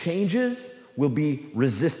 Changes will be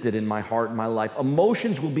resisted in my heart and my life.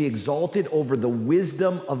 Emotions will be exalted over the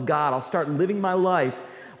wisdom of God. I'll start living my life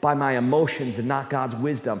by my emotions and not God's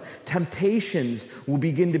wisdom. Temptations will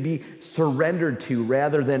begin to be surrendered to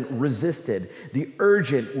rather than resisted. The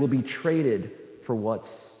urgent will be traded for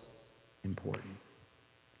what's important.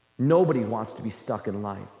 Nobody wants to be stuck in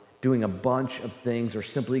life doing a bunch of things or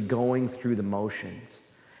simply going through the motions.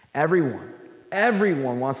 Everyone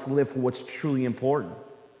Everyone wants to live for what's truly important.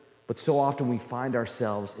 But so often we find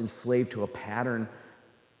ourselves enslaved to a pattern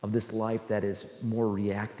of this life that is more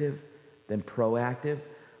reactive than proactive.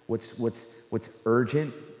 What's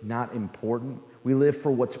urgent, not important. We live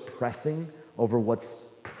for what's pressing over what's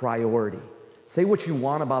priority. Say what you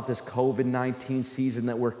want about this COVID-19 season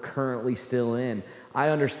that we're currently still in. I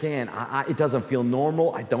understand. It doesn't feel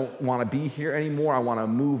normal. I don't want to be here anymore. I want to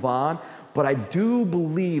move on. But I do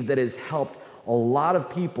believe that it has helped a lot of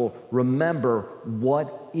people remember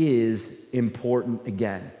what is important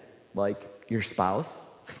again. Like your spouse,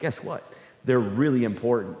 guess what? They're really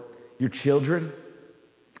important. Your children,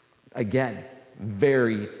 again,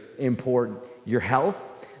 very important. Your health,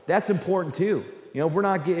 that's important too. You know,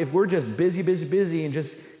 if we're just busy and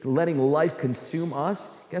just letting life consume us,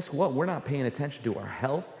 guess what? We're not paying attention to our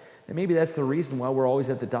health. And maybe that's the reason why we're always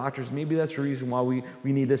at the doctors. Maybe that's the reason why we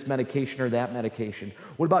need this medication or that medication.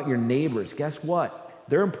 What about your neighbors? Guess what?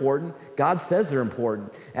 They're important. God says they're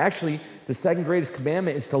important. Actually, the second greatest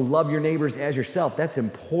commandment is to love your neighbors as yourself. That's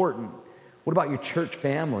important. What about your church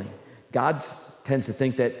family? God tends to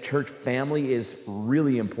think that church family is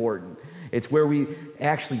really important. It's where we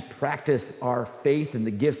actually practice our faith and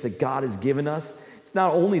the gifts that God has given us. It's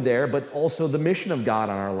not only there, but also the mission of God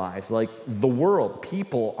on our lives. Like the world,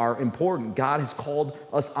 people are important. God has called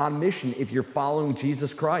us on mission if you're following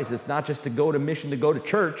Jesus Christ. It's not just to go to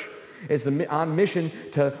church. It's on mission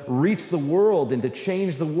to reach the world and to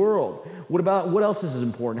change the world. What else is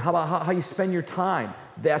important? How about how you spend your time?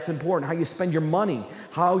 That's important. How you spend your money,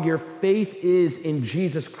 how your faith is in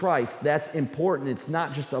Jesus Christ. That's important. It's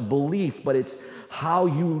not just a belief, but it's how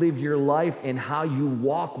you live your life and how you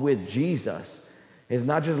walk with Jesus. It's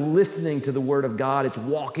not just listening to the Word of God, it's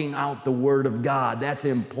walking out the Word of God. That's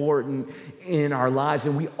important in our lives.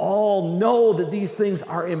 And we all know that these things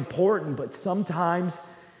are important, but sometimes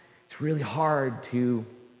it's really hard to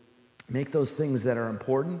make those things that are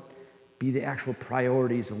important be the actual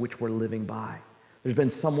priorities of which we're living by. There's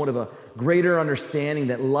been somewhat of a greater understanding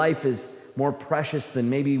that life is more precious than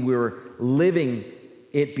maybe we were living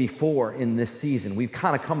it before in this season. We've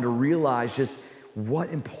kind of come to realize just what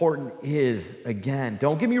important is again.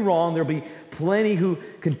 Don't get me wrong, there'll be plenty who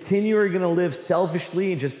are going to live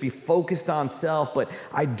selfishly and just be focused on self, but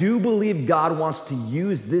I do believe God wants to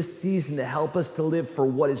use this season to help us to live for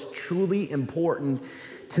what is truly important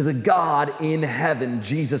to the God in heaven,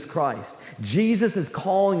 Jesus Christ. Jesus is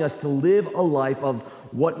calling us to live a life of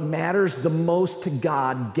what matters the most to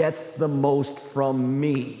God gets the most from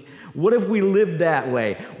me. What if we lived that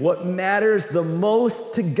way? What matters the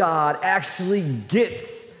most to God actually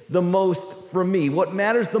gets the most from me. What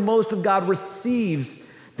matters the most of God receives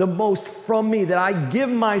the most from me. That I give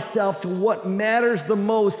myself to what matters the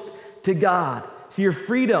most to God. So your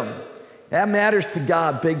freedom, that matters to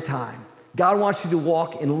God big time. God wants you to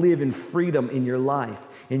walk and live in freedom in your life,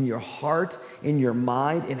 in your heart, in your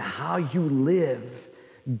mind, in how you live.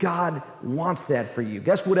 God wants that for you.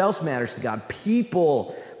 Guess what else matters to God?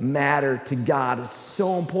 People matter to God. It's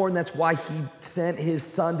so important. That's why He sent His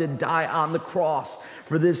Son to die on the cross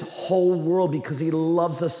for this whole world, because He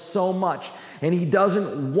loves us so much. And He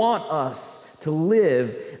doesn't want us to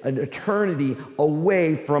live an eternity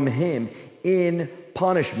away from Him in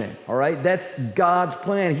punishment, all right? That's God's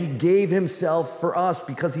plan. He gave Himself for us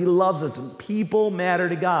because He loves us. People matter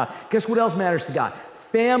to God. Guess what else matters to God?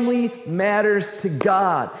 Family matters to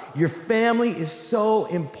God. Your family is so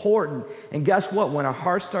important. And guess what? When our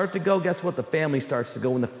hearts start to go, guess what? The family starts to go.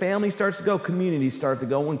 When the family starts to go, communities start to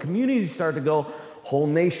go. When communities start to go, whole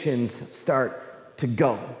nations start to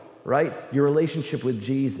go, right? Your relationship with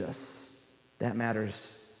Jesus, that matters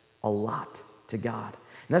a lot to God.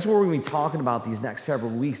 And that's what we're going to be talking about these next several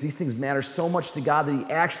weeks. These things matter so much to God that He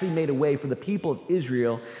actually made a way for the people of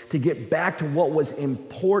Israel to get back to what was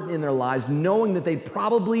important in their lives, knowing that they'd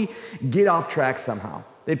probably get off track somehow.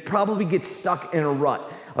 They'd probably get stuck in a rut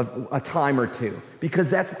of a time or two, because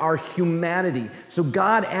that's our humanity. So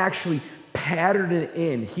God actually patterned it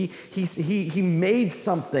in. He made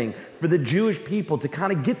something for the Jewish people to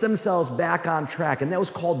kind of get themselves back on track, and that was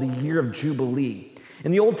called the year of Jubilee.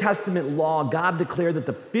 In the Old Testament law, God declared that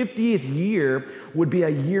the 50th year would be a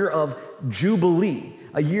year of Jubilee,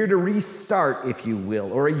 a year to restart, if you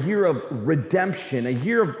will, or a year of redemption, a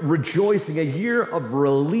year of rejoicing, a year of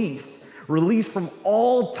release from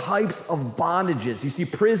all types of bondages. You see,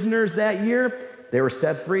 prisoners that year, they were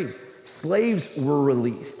set free. Slaves were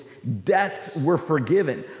released. Debts were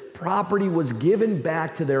forgiven. Property was given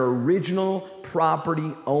back to their original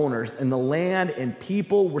property owners, and the land and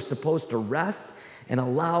people were supposed to rest and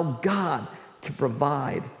allow God to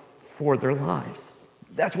provide for their lives.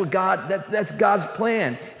 That's God's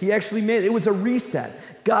plan. He actually made it was a reset.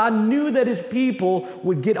 God knew that his people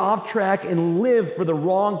would get off track and live for the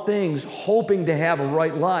wrong things, hoping to have a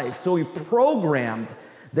right life. So he programmed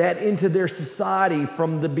that into their society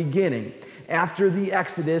from the beginning. After the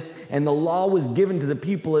Exodus and the law was given to the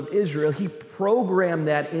people of Israel, he programmed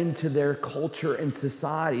that into their culture and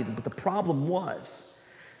society. But the problem was,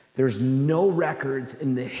 there's no records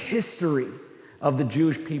in the history of the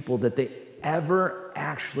Jewish people that they ever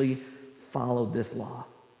actually followed this law.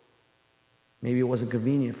 Maybe it wasn't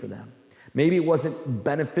convenient for them. Maybe it wasn't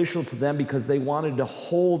beneficial to them because they wanted to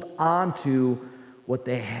hold on to what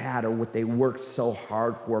they had or what they worked so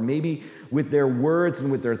hard for. Maybe with their words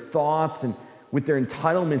and with their thoughts and with their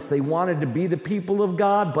entitlements, they wanted to be the people of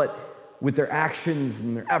God, but with their actions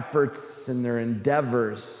and their efforts and their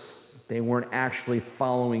endeavors, they weren't actually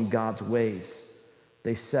following God's ways.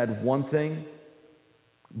 They said one thing,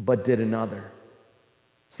 but did another.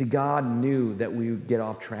 See, God knew that we would get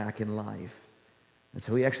off track in life. And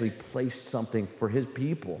so he actually placed something for his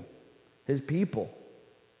people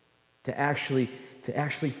to actually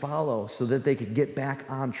follow so that they could get back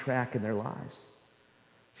on track in their lives.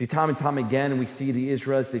 See, time and time again, we see the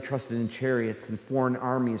Israelites, they trusted in chariots and foreign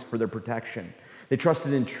armies for their protection. They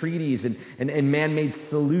trusted in treaties and man-made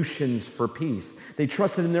solutions for peace. They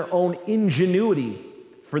trusted in their own ingenuity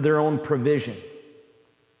for their own provision.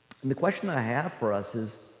 And the question that I have for us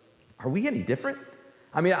is, are we any different?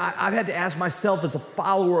 I mean, I've had to ask myself as a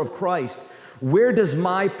follower of Christ, where does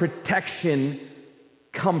my protection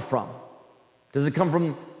come from? Does it come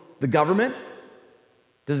from the government?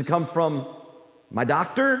 Does it come from my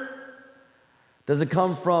doctor? Does it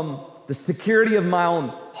come from the security of my own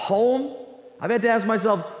home? I've had to ask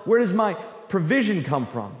myself, where does my provision come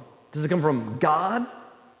from? Does it come from God?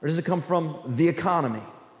 Or does it come from the economy?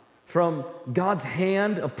 From God's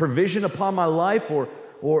hand of provision upon my life or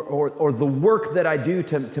the work that I do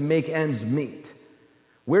to make ends meet?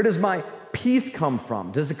 Where does my peace come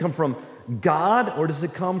from? Does it come from God or does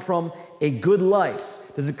it come from a good life?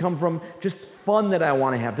 Does it come from just fun that I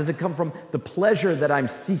want to have? Does it come from the pleasure that I'm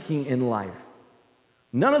seeking in life?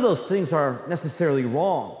 None of those things are necessarily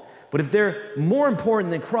wrong. But if they're more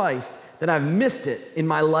important than Christ, then I've missed it in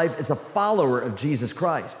my life as a follower of Jesus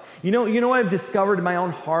Christ. You know what I've discovered in my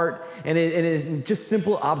own heart and in just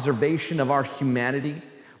simple observation of our humanity?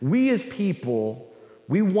 We as people,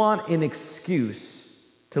 we want an excuse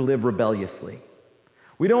to live rebelliously.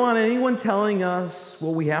 We don't want anyone telling us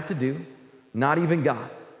what we have to do, not even God.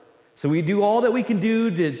 So we do all that we can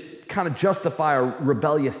do to kind of justify our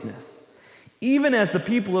rebelliousness. Even as the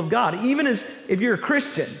people of God, even as if you're a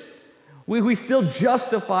Christian, we still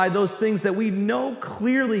justify those things that we know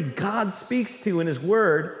clearly God speaks to in his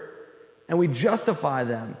word, and we justify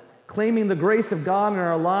them, claiming the grace of God in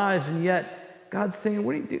our lives, and yet God's saying,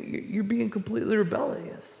 what are you doing? You're being completely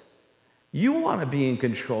rebellious. You want to be in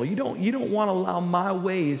control. You don't want to allow my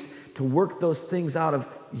ways to work those things out of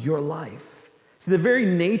your life. So the very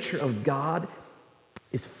nature of God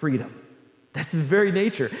is freedom. That's his very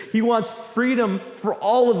nature. He wants freedom for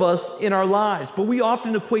all of us in our lives. But we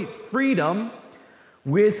often equate freedom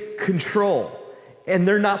with control. And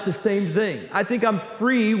they're not the same thing. I think I'm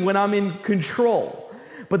free when I'm in control.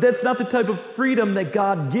 But that's not the type of freedom that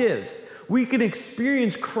God gives. We can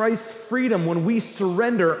experience Christ's freedom when we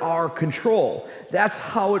surrender our control. That's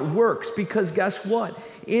how it works. Because guess what?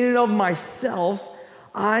 In and of myself,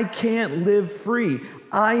 I can't live free.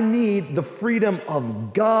 I need the freedom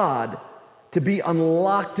of God to be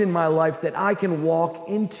unlocked in my life that I can walk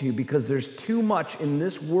into, because there's too much in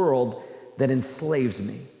this world that enslaves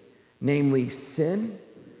me. Namely, sin,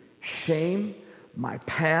 shame, my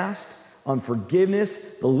past, unforgiveness,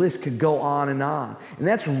 the list could go on and on. And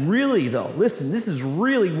that's really, though, listen, this is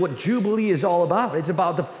really what Jubilee is all about. It's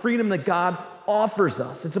about the freedom that God offers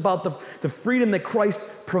us. It's about the freedom that Christ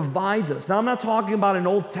provides us. Now, I'm not talking about an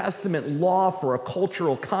Old Testament law for a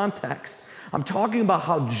cultural context. I'm talking about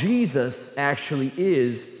how Jesus actually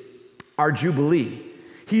is our Jubilee.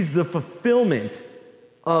 He's the fulfillment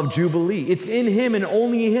of Jubilee. It's in him and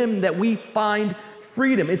only him that we find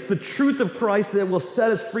freedom. It's the truth of Christ that will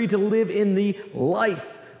set us free to live in the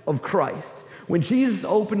life of Christ. When Jesus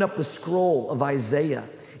opened up the scroll of Isaiah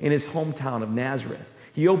in his hometown of Nazareth,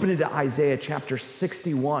 he opened it to Isaiah chapter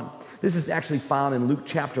 61. This is actually found in Luke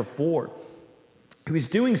chapter 4. He was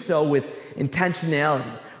doing so with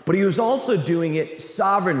intentionality, but he was also doing it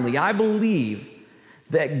sovereignly. I believe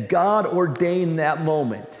that God ordained that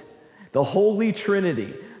moment. The Holy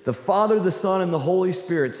Trinity, the Father, the Son, and the Holy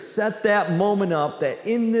Spirit set that moment up, that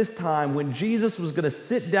in this time when Jesus was going to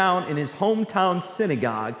sit down in his hometown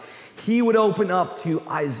synagogue, he would open up to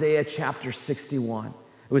Isaiah chapter 61.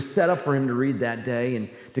 It was set up for him to read that day and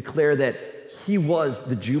declare that he was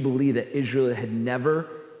the Jubilee that Israel had never,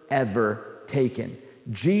 ever taken.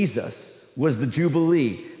 Jesus was the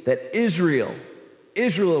Jubilee that Israel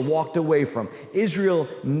walked away from. Israel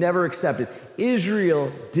never accepted.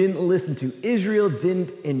 Israel didn't listen to. Israel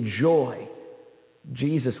didn't enjoy.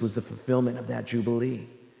 Jesus was the fulfillment of that Jubilee.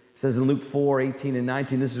 It says in Luke 4:18 and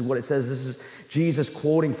 19, this is what it says. This is Jesus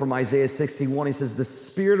quoting from Isaiah 61. He says, "The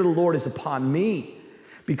Spirit of the Lord is upon me,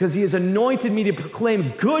 because he has anointed me to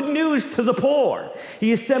proclaim good news to the poor.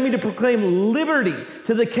 He has sent me to proclaim liberty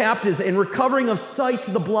to the captives and recovering of sight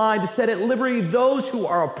to the blind, to set at liberty those who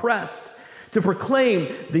are oppressed, to proclaim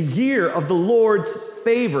the year of the Lord's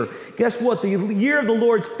favor." Guess what? The year of the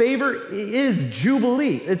Lord's favor is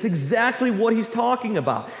Jubilee. It's exactly what he's talking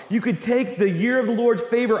about. You could take the year of the Lord's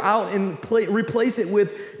favor out and replace it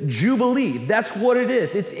with Jubilee. That's what it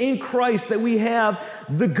is. It's in Christ that we have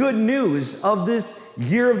the good news of this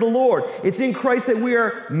year of the Lord. It's in Christ that we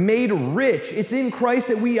are made rich. It's in Christ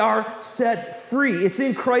that we are set free. It's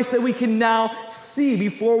in Christ that we can now see.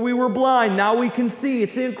 Before we were blind, now we can see.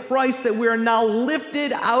 It's in Christ that we are now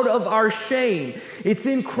lifted out of our shame. It's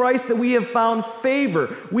in Christ that we have found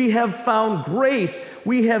favor. We have found grace.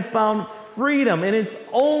 We have found freedom. And it's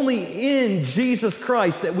only in Jesus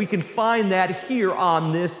Christ that we can find that here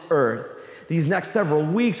on this earth. These next several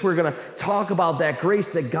weeks, we're going to talk about that grace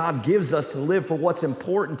that God gives us to live for what's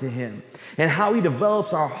important to him and how he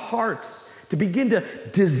develops our hearts to begin to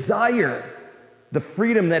desire the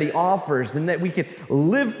freedom that he offers and that we can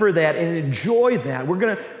live for that and enjoy that. We're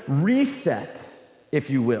going to reset, if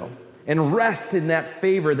you will, and rest in that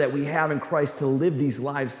favor that we have in Christ to live these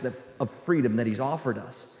lives of freedom that he's offered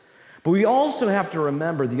us. But we also have to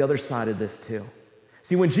remember the other side of this too.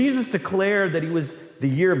 See, when Jesus declared that he was the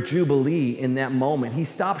year of Jubilee in that moment, he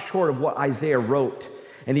stopped short of what Isaiah wrote.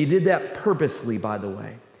 And he did that purposefully, by the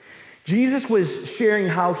way. Jesus was sharing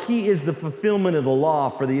how he is the fulfillment of the law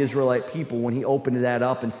for the Israelite people when he opened that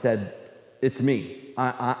up and said, "It's me.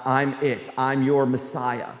 I'm it. I'm your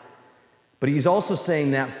Messiah." But he's also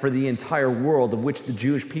saying that for the entire world, of which the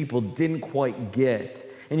Jewish people didn't quite get.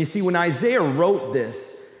 And you see, when Isaiah wrote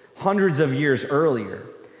this hundreds of years earlier,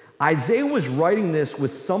 Isaiah was writing this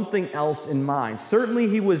with something else in mind. Certainly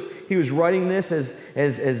he was writing this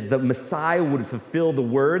as the Messiah would fulfill the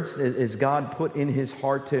words as God put in his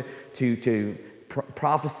heart to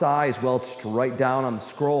prophesy, as well as to write down on the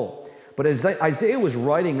scroll. But as Isaiah was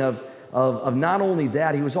writing of not only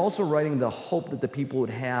that, he was also writing the hope that the people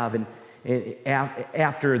would have and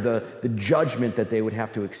after the judgment that they would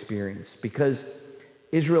have to experience, because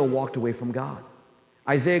Israel walked away from God.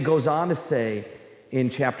 Isaiah goes on to say in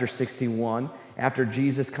chapter 61, after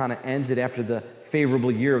Jesus kind of ends it, after the favorable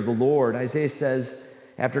year of the Lord, Isaiah says,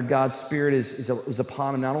 after God's Spirit is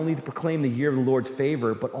upon him, not only to proclaim the year of the Lord's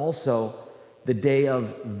favor, but also the day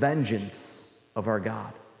of vengeance of our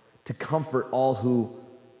God, to comfort all who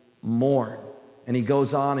mourn. And he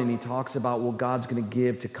goes on and he talks about what God's going to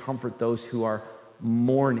give to comfort those who are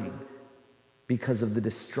mourning because of the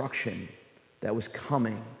destruction that was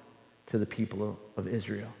coming to the people of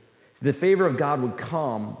Israel. So the favor of God would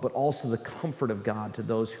come, but also the comfort of God to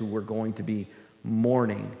those who were going to be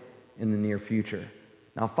mourning in the near future.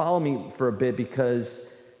 Now follow me for a bit,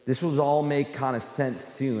 because this will all make kind of sense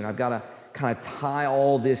soon. I've got to kind of tie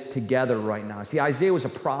all this together right now. See, Isaiah was a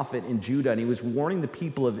prophet in Judah, and he was warning the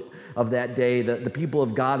people of that day, the people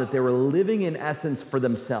of God, that they were living in essence for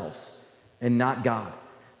themselves and not God.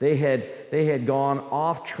 They had gone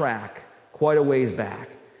off track quite a ways back.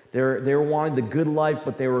 They were wanting the good life,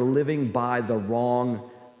 but they were living by the wrong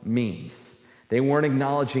means. They weren't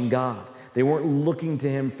acknowledging God. They weren't looking to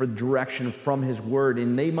him for direction from his word,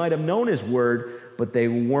 and they might have known his word, but they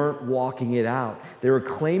weren't walking it out. They were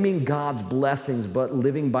claiming God's blessings, but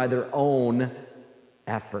living by their own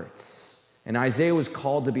efforts. And Isaiah was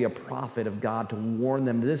called to be a prophet of God, to warn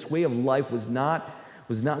them that this way of life will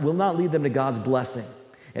not lead them to God's blessing.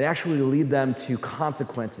 It actually will lead them to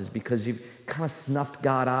consequences, because you've kind of snuffed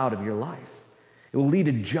God out of your life. It will lead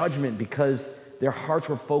to judgment because their hearts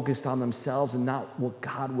were focused on themselves and not what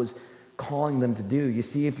God was calling them to do. You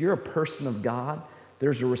see, if you're a person of God,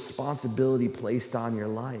 there's a responsibility placed on your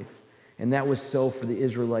life. And that was so for the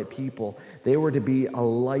Israelite people. They were to be a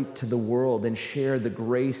light to the world and share the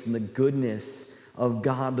grace and the goodness of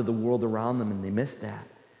God to the world around them, and they missed that.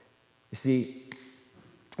 You see,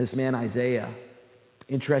 this man Isaiah,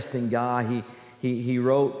 interesting guy, he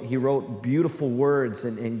wrote beautiful words,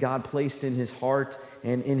 and God placed in his heart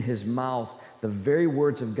and in his mouth the very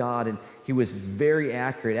words of God, and he was very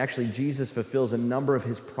accurate. Actually, Jesus fulfills a number of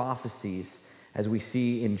his prophecies as we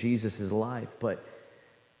see in Jesus' life. But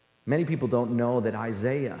many people don't know that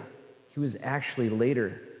Isaiah, he was actually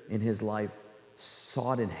later in his life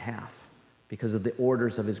sawed in half because of the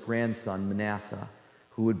orders of his grandson, Manasseh,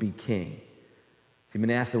 who would be king. See,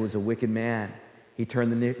 Manasseh was a wicked man. He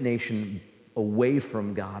turned the nation away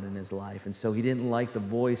from God in his life, and so he didn't like the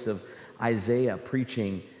voice of Isaiah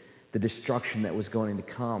preaching the destruction that was going to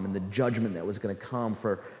come and the judgment that was going to come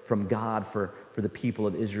from God for the people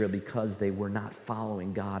of Israel because they were not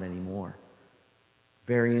following God anymore.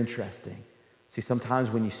 Very interesting. See, sometimes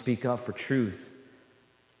when you speak up for truth,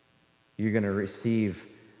 you're going to receive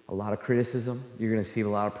a lot of criticism. You're going to receive a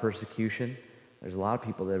lot of persecution. There's a lot of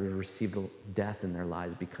people that have received death in their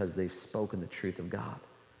lives because they've spoken the truth of God.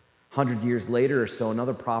 100 years later or so,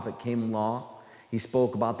 another prophet came along. He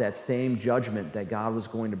spoke about that same judgment that God was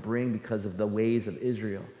going to bring because of the ways of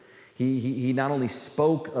Israel. He not only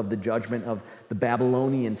spoke of the judgment of the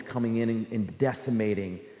Babylonians coming in and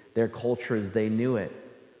decimating their culture as they knew it,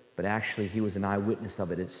 but actually he was an eyewitness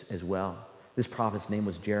of it as well. This prophet's name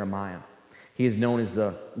was Jeremiah. He is known as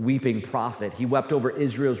the weeping prophet. He wept over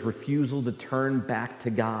Israel's refusal to turn back to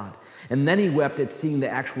God. And then he wept at seeing the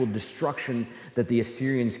actual destruction that the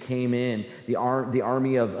Assyrians came in. The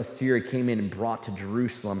army of Assyria came in and brought to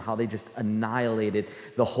Jerusalem, how they just annihilated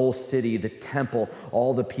the whole city, the temple,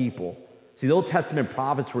 all the people. See, the Old Testament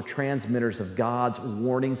prophets were transmitters of God's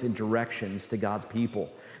warnings and directions to God's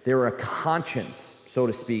people. They were a conscience, so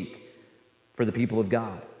to speak, for the people of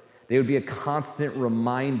God. They would be a constant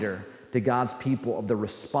reminder to God's people of the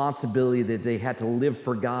responsibility that they had to live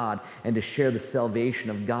for God and to share the salvation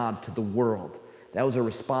of God to the world. That was a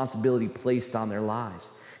responsibility placed on their lives.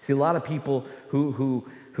 See, a lot of people who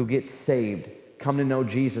get saved, come to know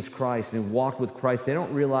Jesus Christ and walk with Christ, they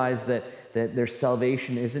don't realize that their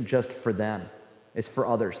salvation isn't just for them. It's for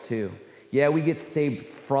others too. Yeah, we get saved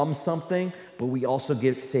from something, but we also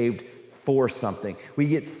get saved for something. We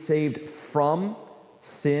get saved from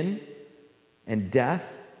sin and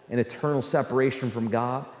death and eternal separation from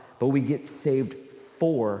God, but we get saved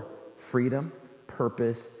for freedom,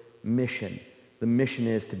 purpose, mission. The mission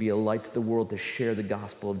is to be a light to the world, to share the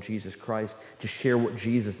gospel of Jesus Christ, to share what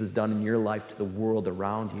Jesus has done in your life to the world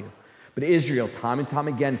around you. But Israel, time and time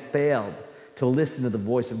again, failed to listen to the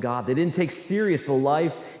voice of God. They didn't take serious the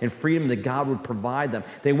life and freedom that God would provide them.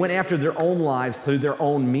 They went after their own lives through their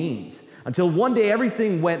own means, until one day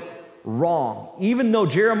everything went wrong. Even though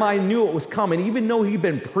Jeremiah knew it was coming, even though he'd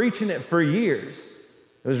been preaching it for years,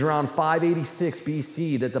 it was around 586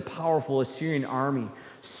 BC that the powerful Assyrian army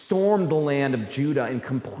stormed the land of Judah and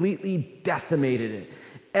completely decimated it.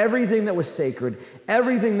 Everything that was sacred,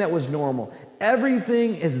 everything that was normal,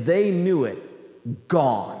 everything as they knew it,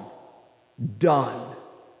 gone, done.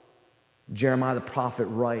 Jeremiah the prophet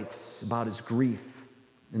writes about his grief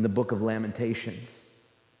in the book of Lamentations.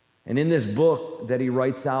 And in this book that he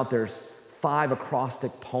writes out, there's 5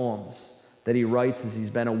 acrostic poems that he writes as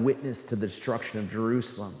he's been a witness to the destruction of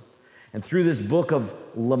Jerusalem. And through this book of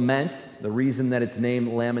lament, the reason that it's named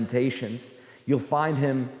Lamentations, you'll find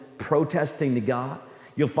him protesting to God.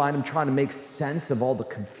 You'll find him trying to make sense of all the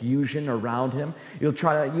confusion around him. You'll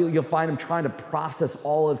find him trying to process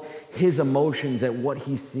all of his emotions at what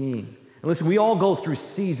he's seeing. And listen, we all go through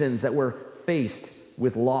seasons that we're faced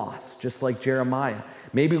with loss, just like Jeremiah.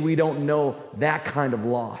 Maybe we don't know that kind of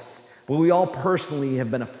loss, but we all personally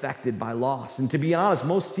have been affected by loss. And to be honest,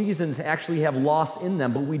 most seasons actually have loss in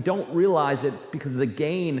them, but we don't realize it because the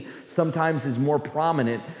gain sometimes is more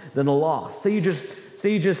prominent than the loss. Say you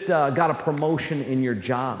just got a promotion in your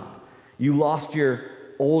job. You lost your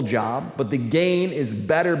old job, but the gain is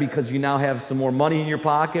better because you now have some more money in your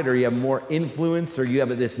pocket, or you have more influence, or you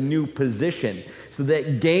have this new position. So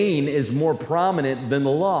that gain is more prominent than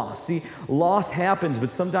the loss. See, loss happens,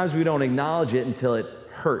 but sometimes we don't acknowledge it until it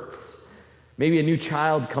hurts. Maybe a new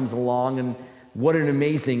child comes along, and what an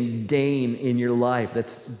amazing gain in your life.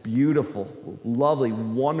 That's beautiful, lovely,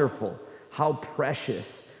 wonderful. How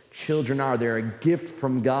precious children are. They're a gift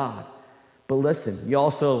from God. But listen, you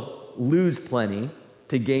also lose plenty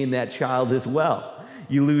to gain that child as well.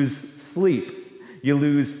 You lose sleep. You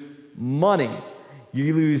lose money.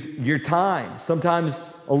 You lose your time. Sometimes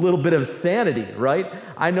a little bit of sanity, right?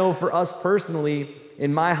 I know for us personally,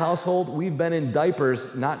 in my household, we've been in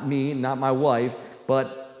diapers, not me, not my wife,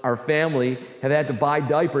 but our family have had to buy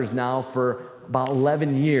diapers now for about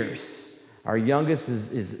 11 years. Our youngest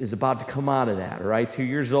is about to come out of that, right? 2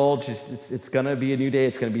 years old. It's going to be a new day.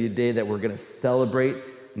 It's going to be a day that we're going to celebrate.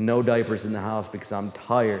 No diapers in the house because I'm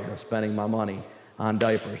tired of spending my money on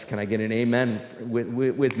diapers. Can I get an amen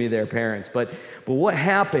with me there, parents? But what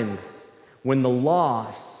happens when the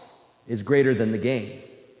loss is greater than the gain?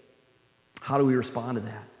 How do we respond to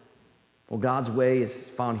that? Well, God's way is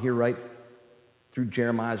found here right through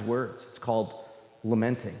Jeremiah's words. It's called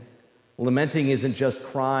lamenting. Lamenting isn't just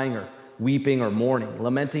crying or weeping or mourning.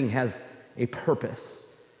 Lamenting has a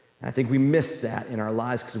purpose. And I think we miss that in our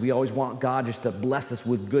lives because we always want God just to bless us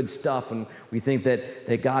with good stuff, and we think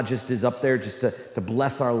that God just is up there just to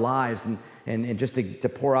bless our lives and just to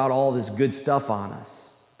pour out all this good stuff on us.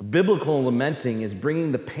 But biblical lamenting is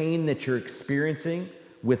bringing the pain that you're experiencing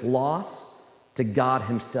with loss to God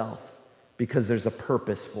himself because there's a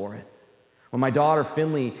purpose for it. When my daughter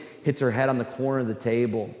Finley hits her head on the corner of the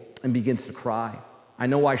table and begins to cry, I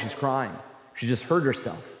know why she's crying. She just hurt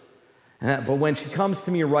herself. But when she comes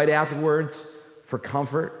to me right afterwards for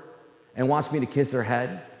comfort and wants me to kiss her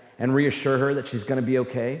head and reassure her that she's going to be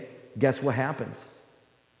okay, guess what happens?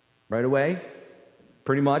 Right away,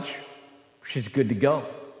 pretty much, she's good to go.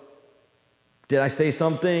 Did I say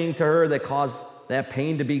something to her that caused that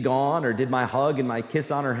pain to be gone, or did my hug and my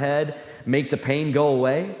kiss on her head make the pain go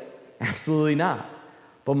away? Absolutely not.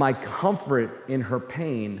 But my comfort in her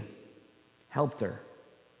pain helped her.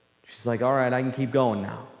 She's like, all right, I can keep going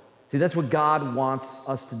now. See, that's what God wants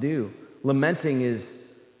us to do. Lamenting is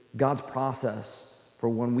God's process for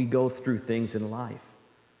when we go through things in life.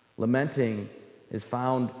 Lamenting is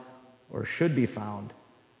found, or should be found,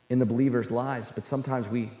 in the believer's lives, but sometimes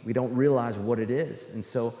we don't realize what it is. And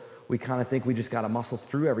so we kind of think we just got to muscle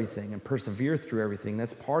through everything and persevere through everything.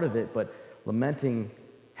 That's part of it, but lamenting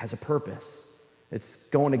has a purpose. It's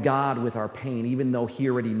going to God with our pain, even though he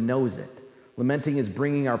already knows it. Lamenting is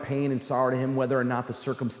bringing our pain and sorrow to him, whether or not the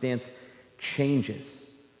circumstance changes.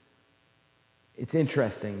 It's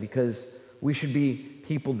interesting because we should be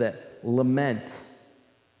people that lament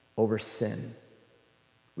over sin.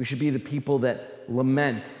 We should be the people that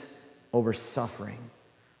lament over suffering,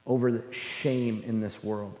 over the shame in this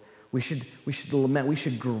world. We should lament. We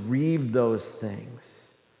should grieve those things.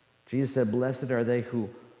 Jesus said, "Blessed are they who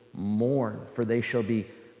mourn, for they shall be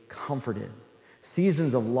comforted."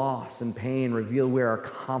 Seasons of loss and pain reveal where our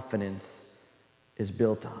confidence is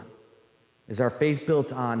built on. Is our faith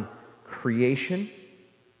built on creation,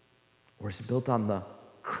 or is it built on the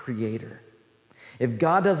Creator? If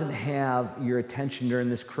God doesn't have your attention during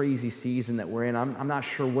this crazy season that we're in, I'm not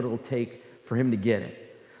sure what it'll take for him to get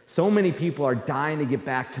it. So many people are dying to get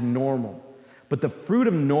back to normal. But the fruit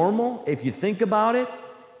of normal, if you think about it,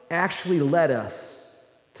 actually led us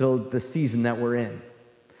to the season that we're in.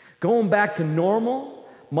 Going back to normal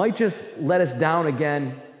might just let us down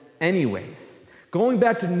again anyways. Going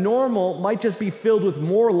back to normal might just be filled with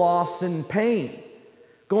more loss and pain.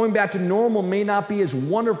 Going back to normal may not be as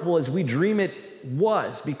wonderful as we dream it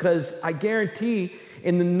was, because I guarantee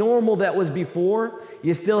in the normal that was before,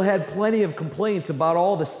 you still had plenty of complaints about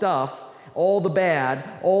all the stuff, all the bad,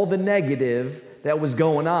 all the negative that was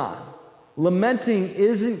going on. Lamenting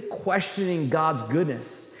isn't questioning God's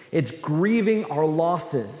goodness. It's grieving our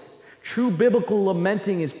losses. True biblical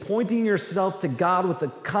lamenting is pointing yourself to God with a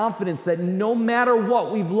confidence that no matter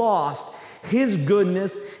what we've lost, his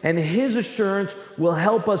goodness and his assurance will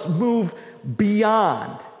help us move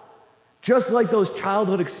beyond. Just like those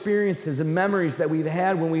childhood experiences and memories that we've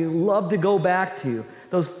had when we love to go back to,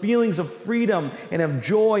 those feelings of freedom and of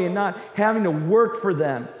joy and not having to work for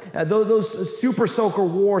them, those super soaker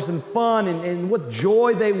wars and fun and what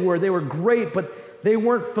joy they were great, but they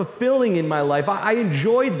weren't fulfilling in my life. I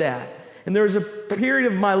enjoyed that. And there was a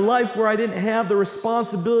period of my life where I didn't have the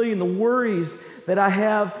responsibility and the worries that I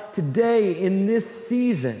have today in this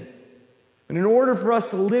season. And in order for us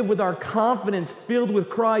to live with our confidence filled with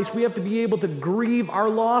Christ, we have to be able to grieve our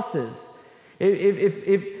losses.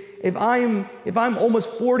 If I'm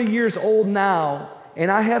almost 40 years old now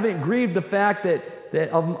and I haven't grieved the fact that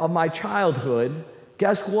of my childhood,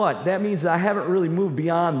 guess what? That means that I haven't really moved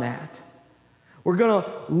beyond that. We're going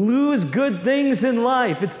to lose good things in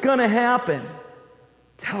life. It's going to happen.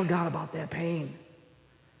 Tell God about that pain.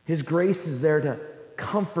 His grace is there to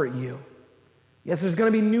comfort you. Yes, there's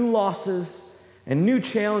going to be new losses and new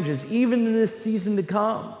challenges, even in this season to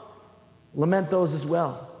come. Lament those as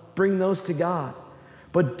well. Bring those to God.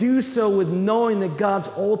 But do so with knowing that God's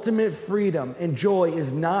ultimate freedom and joy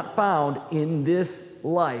is not found in this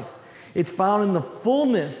life. It's found in the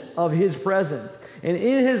fullness of his presence. And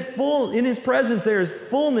in his presence, there is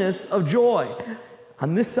fullness of joy.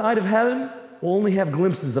 On this side of heaven, we'll only have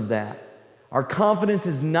glimpses of that. Our confidence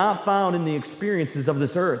is not found in the experiences of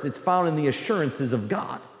this earth. It's found in the assurances of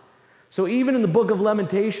God. So even in the book of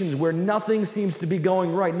Lamentations, where nothing seems to be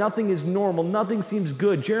going right, nothing is normal, nothing seems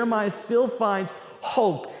good, Jeremiah still finds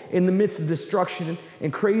hope in the midst of destruction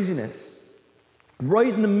and craziness.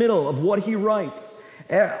 Right in the middle of what he writes,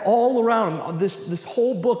 All around this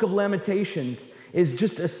whole book of Lamentations is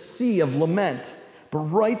just a sea of lament. But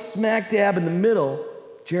right smack dab in the middle,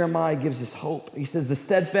 Jeremiah gives us hope. He says, the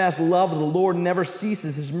steadfast love of the Lord never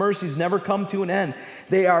ceases. His mercies never come to an end.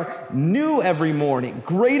 They are new every morning.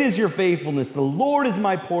 Great is your faithfulness. The Lord is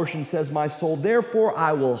my portion, says my soul. Therefore,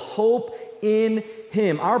 I will hope in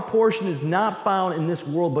him. Our portion is not found in this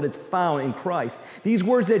world, but it's found in Christ. These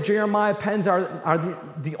words that Jeremiah pens are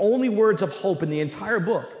the only words of hope in the entire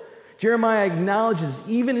book. Jeremiah acknowledges,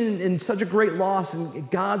 even in such a great loss, and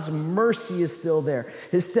God's mercy is still there.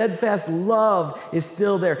 His steadfast love is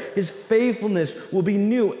still there. His faithfulness will be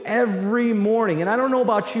new every morning. And I don't know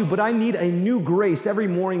about you, but I need a new grace every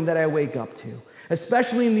morning that I wake up to,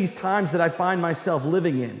 especially in these times that I find myself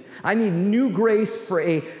living in. I need new grace for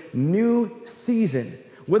a new season.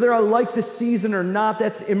 Whether I like the season or not,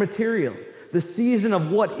 that's immaterial. The season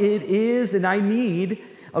of what it is, and I need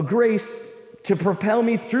a grace to propel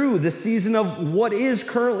me through the season of what is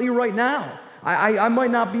currently right now. I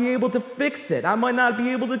might not be able to fix it. I might not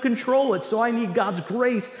be able to control it. So I need God's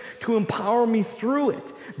grace to empower me through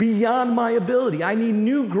it beyond my ability. I need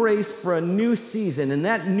new grace for a new season. And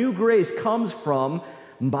that new grace comes from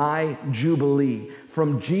my Jubilee,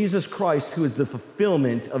 from Jesus Christ, who is the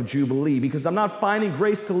fulfillment of Jubilee, because I'm not finding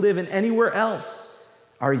grace to live in anywhere else.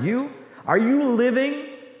 Are you? Are you living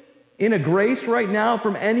in a grace right now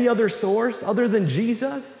from any other source other than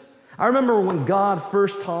Jesus? I remember when God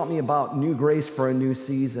first taught me about new grace for a new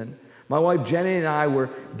season. My wife Jenny and I were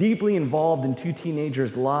deeply involved in two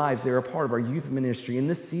teenagers' lives. They were a part of our youth ministry. In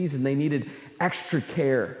this season, they needed extra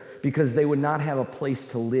care because they would not have a place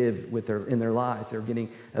to live in their lives. They were getting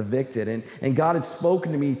evicted. And God had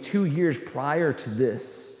spoken to me 2 years prior to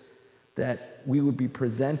this that we would be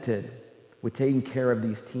presented with taking care of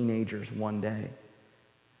these teenagers one day.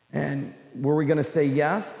 And were we going to say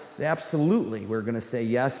yes? Absolutely, we're going to say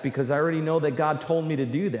yes, because I already know that God told me to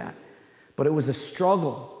do that. But it was a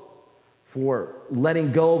struggle for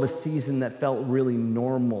letting go of a season that felt really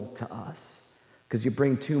normal to us, because you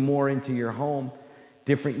bring two more into your home,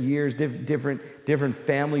 different years, different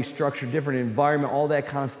family structure, different environment, all that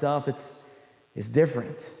kind of stuff. It's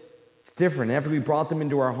different. It's different. After we brought them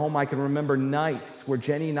into our home, I can remember nights where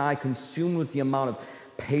Jenny and I consumed with the amount of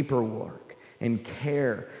paperwork and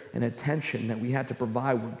care and attention that we had to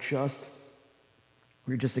provide. We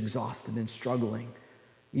were just exhausted and struggling,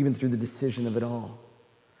 even through the decision of it all.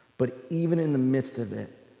 But even in the midst of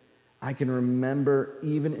it, I can remember,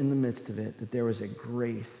 even in the midst of it, that there was a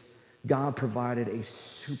grace. God provided a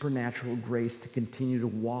supernatural grace to continue to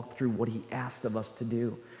walk through what he asked of us to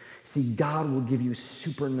do. See, God will give you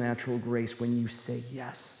supernatural grace when you say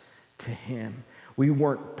yes to him. We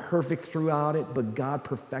weren't perfect throughout it, but God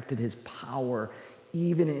perfected his power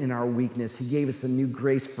even in our weakness. He gave us a new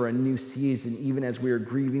grace for a new season, even as we were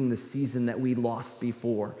grieving the season that we lost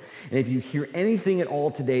before. And if you hear anything at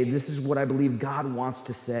all today, this is what I believe God wants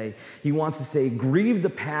to say. He wants to say, grieve the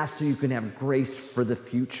past so you can have grace for the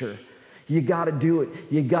future. You got to do it.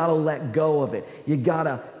 You got to let go of it. You got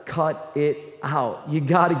to cut it out. You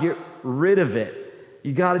got to get rid of it.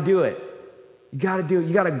 You got to do it. You got to do it.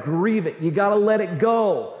 You got to grieve it. You got to let it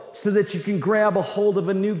go so that you can grab a hold of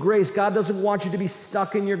a new grace. God doesn't want you to be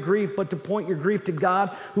stuck in your grief, but to point your grief to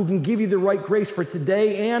God, who can give you the right grace for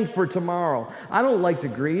today and for tomorrow. I don't like to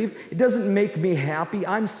grieve. It doesn't make me happy.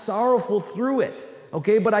 I'm sorrowful through it,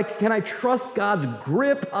 okay? But can I trust God's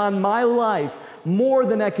grip on my life more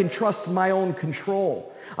than I can trust my own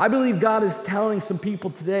control? I believe God is telling some people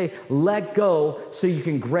today, let go so you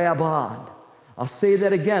can grab on. I'll say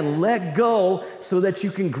that again. Let go so that you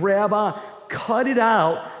can grab on. Cut it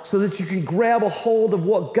out so that you can grab a hold of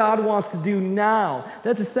what God wants to do now.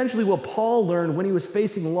 That's essentially what Paul learned when he was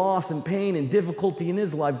facing loss and pain and difficulty in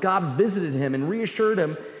his life. God visited him and reassured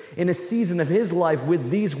him in a season of his life with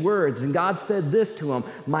these words. And God said this to him,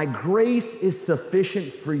 my grace is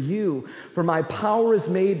sufficient for you, for my power is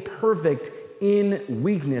made perfect in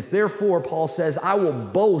weakness. Therefore, Paul says, I will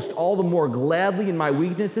boast all the more gladly in my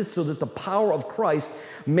weaknesses so that the power of Christ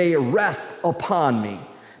may rest upon me.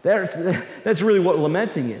 That's really what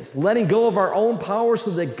lamenting is. Letting go of our own power so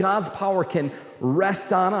that God's power can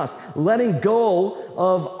rest on us. Letting go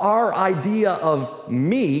of our idea of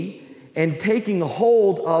me and taking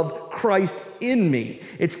hold of Christ in me.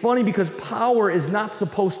 It's funny because power is not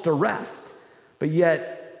supposed to rest, but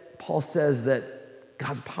yet Paul says that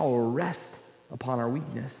God's power rests upon our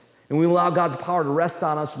weakness. And we allow God's power to rest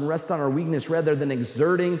on us and rest on our weakness rather than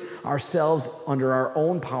exerting ourselves under our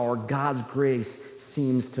own power. God's grace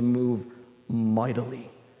seems to move mightily.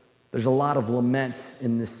 There's a lot of lament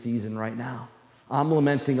in this season right now. I'm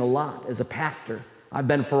lamenting a lot as a pastor. I've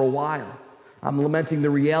been for a while. I'm lamenting the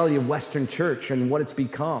reality of Western church and what it's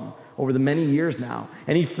become over the many years now.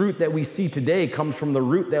 Any fruit that we see today comes from the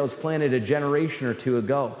root that was planted a generation or two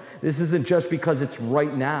ago. This isn't just because it's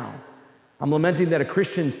right now. I'm lamenting that a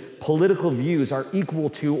Christian's political views are equal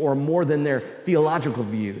to or more than their theological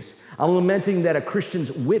views. I'm lamenting that a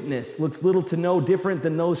Christian's witness looks little to no different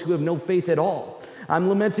than those who have no faith at all. I'm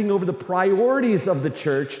lamenting over the priorities of the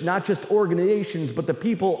church, not just organizations, but the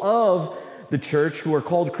people of the church who are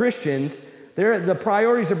called Christians. The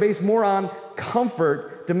priorities are based more on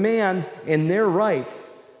comfort, demands, and their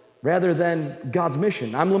rights rather than God's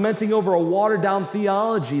mission. I'm lamenting over a watered-down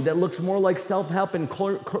theology that looks more like self-help and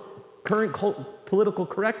current political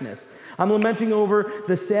correctness. I'm lamenting over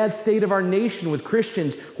the sad state of our nation with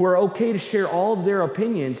Christians who are okay to share all of their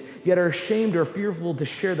opinions, yet are ashamed or fearful to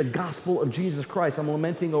share the gospel of Jesus Christ. I'm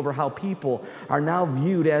lamenting over how people are now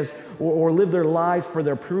viewed as, or live their lives for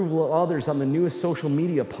their approval of others on the newest social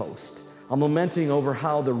media post. I'm lamenting over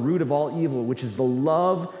how the root of all evil, which is the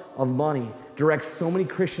love of money, directs so many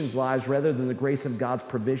Christians' lives rather than the grace of God's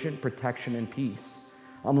provision, protection, and peace.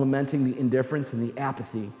 I'm lamenting the indifference and the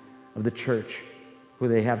apathy of the church, who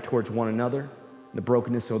they have towards one another, the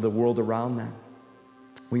brokenness of the world around them.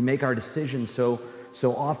 We make our decisions so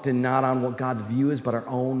often not on what God's view is, but our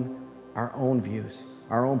own views,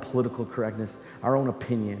 our own political correctness, our own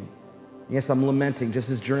opinion. Yes, I'm lamenting, just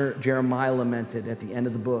as Jeremiah lamented at the end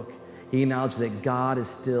of the book. He acknowledged that God is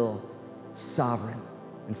still sovereign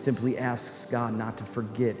and simply asks God not to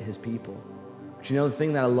forget his people. But you know the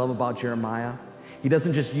thing that I love about Jeremiah? He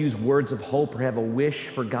doesn't just use words of hope or have a wish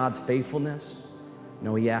for God's faithfulness.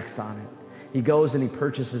 No, he acts on it. He goes and he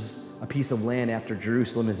purchases a piece of land after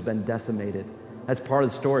Jerusalem has been decimated. That's part of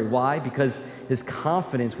the story. Why? Because his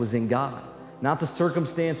confidence was in God, not the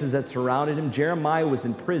circumstances that surrounded him. Jeremiah was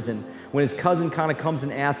in prison when his cousin kind of comes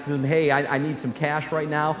and asks him, hey, I need some cash right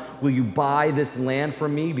now. Will you buy this land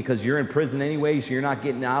from me? Because you're in prison anyway, so you're not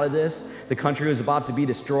getting out of this. The country was about to be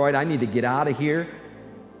destroyed. I need to get out of here.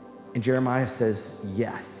 And Jeremiah says,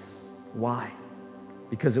 yes. Why?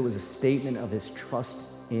 Because it was a statement of his trust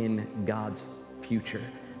in God's future.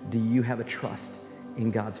 Do you have a trust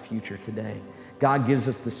in God's future today? God gives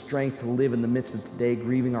us the strength to live in the midst of today,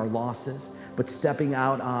 grieving our losses, but stepping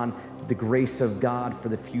out on the grace of God for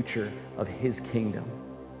the future of his kingdom.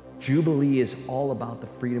 Jubilee is all about the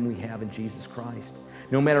freedom we have in Jesus Christ.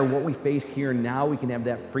 No matter what we face here and now, we can have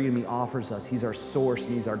that freedom he offers us. He's our source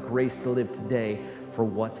and he's our grace to live today for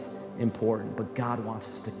what's important. But God wants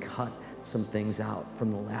us to cut some things out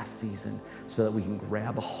from the last season so that we can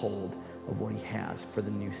grab a hold of what he has for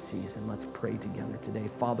the new season. Let's pray together today.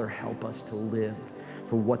 Father, help us to live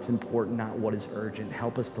for what's important, not what is urgent.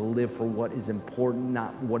 Help us to live for what is important,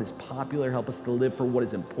 not what is popular. Help us to live for what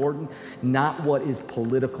is important, not what is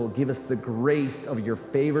political. Give us the grace of your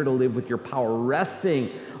favor to live with your power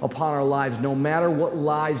resting upon our lives, no matter what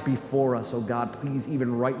lies before us. Oh God, please,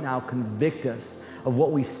 even right now, convict us of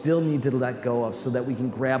what we still need to let go of so that we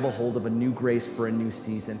can grab a hold of a new grace for a new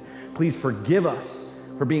season. Please forgive us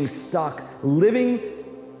for being stuck, living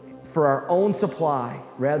for our own supply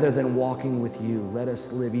rather than walking with you. Let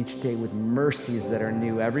us live each day with mercies that are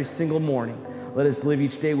new every single morning. Let us live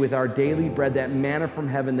each day with our daily bread, that manna from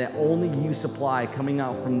heaven that only you supply, coming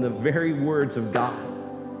out from the very words of God.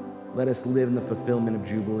 Let us live in the fulfillment of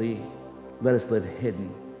Jubilee. Let us live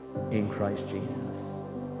hidden in Christ Jesus.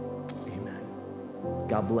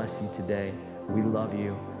 God bless you today. We love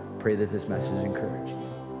you. Pray that this message encouraged you.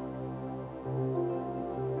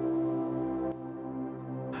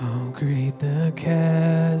 How great the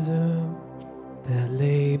chasm that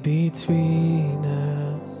lay between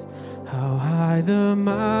us. How high the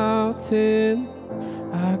mountain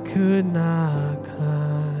I could not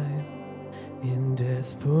climb. In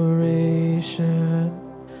desperation,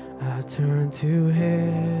 I turned to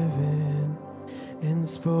heaven and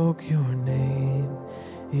spoke your name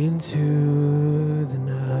into the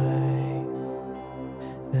night.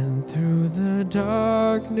 Then through the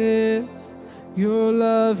darkness, your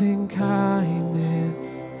loving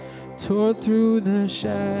kindness tore through the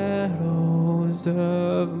shadows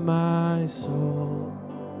of my soul.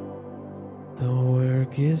 The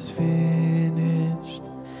work is finished,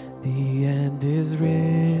 the end is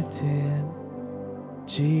written.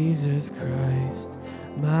 Jesus Christ,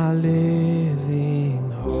 my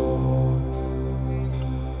living hope.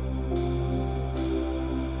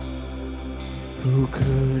 Who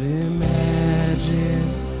could imagine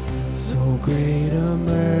so great a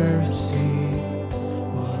mercy?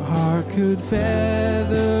 What heart could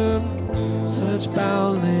fathom such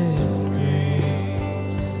boundless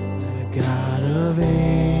grace? The God of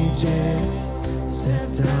ages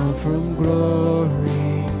stepped down from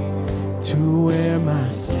glory to wear my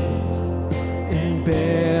sin and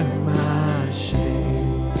bear my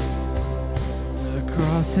shame. The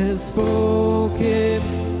cross has spoken,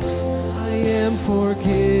 I am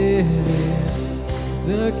forgiven.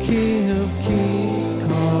 The King of Kings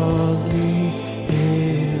calls me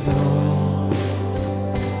his own.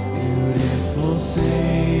 Beautiful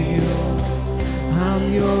Savior,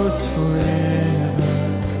 I'm yours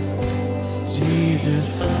forever.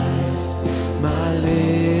 Jesus Christ, my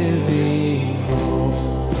living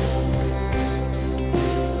hope.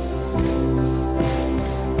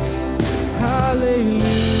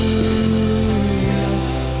 Hallelujah,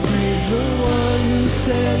 praise the one who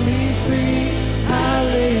set me free.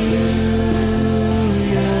 Hallelujah,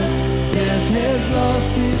 death has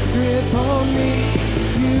lost its grip on me.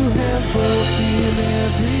 You have broken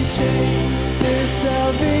every chain. There's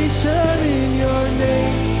salvation in your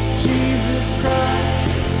name, Jesus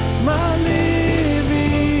Christ, my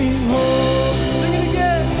living hope. Sing it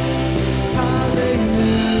again. Hallelujah,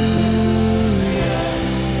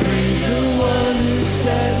 praise the one who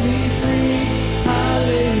set me free.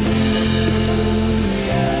 Hallelujah,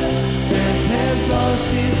 death has lost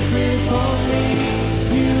its grip on me.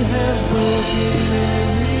 You have broken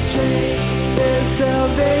every chain. There's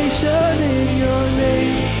salvation in your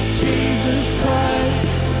name, Jesus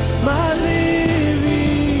Christ, my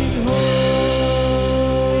living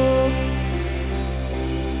hope.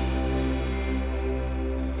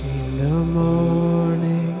 In the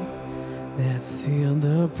morning that sealed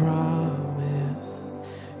the promise,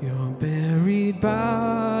 your buried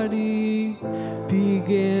body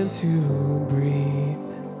began to breathe.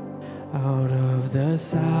 Out of the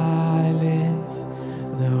silence,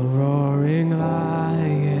 the roaring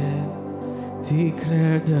lion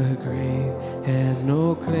declared the grave has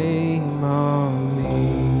no claim on me.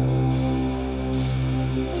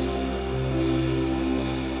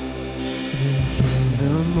 Then came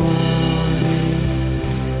the morning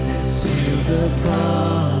that sealed the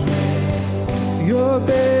promise. Your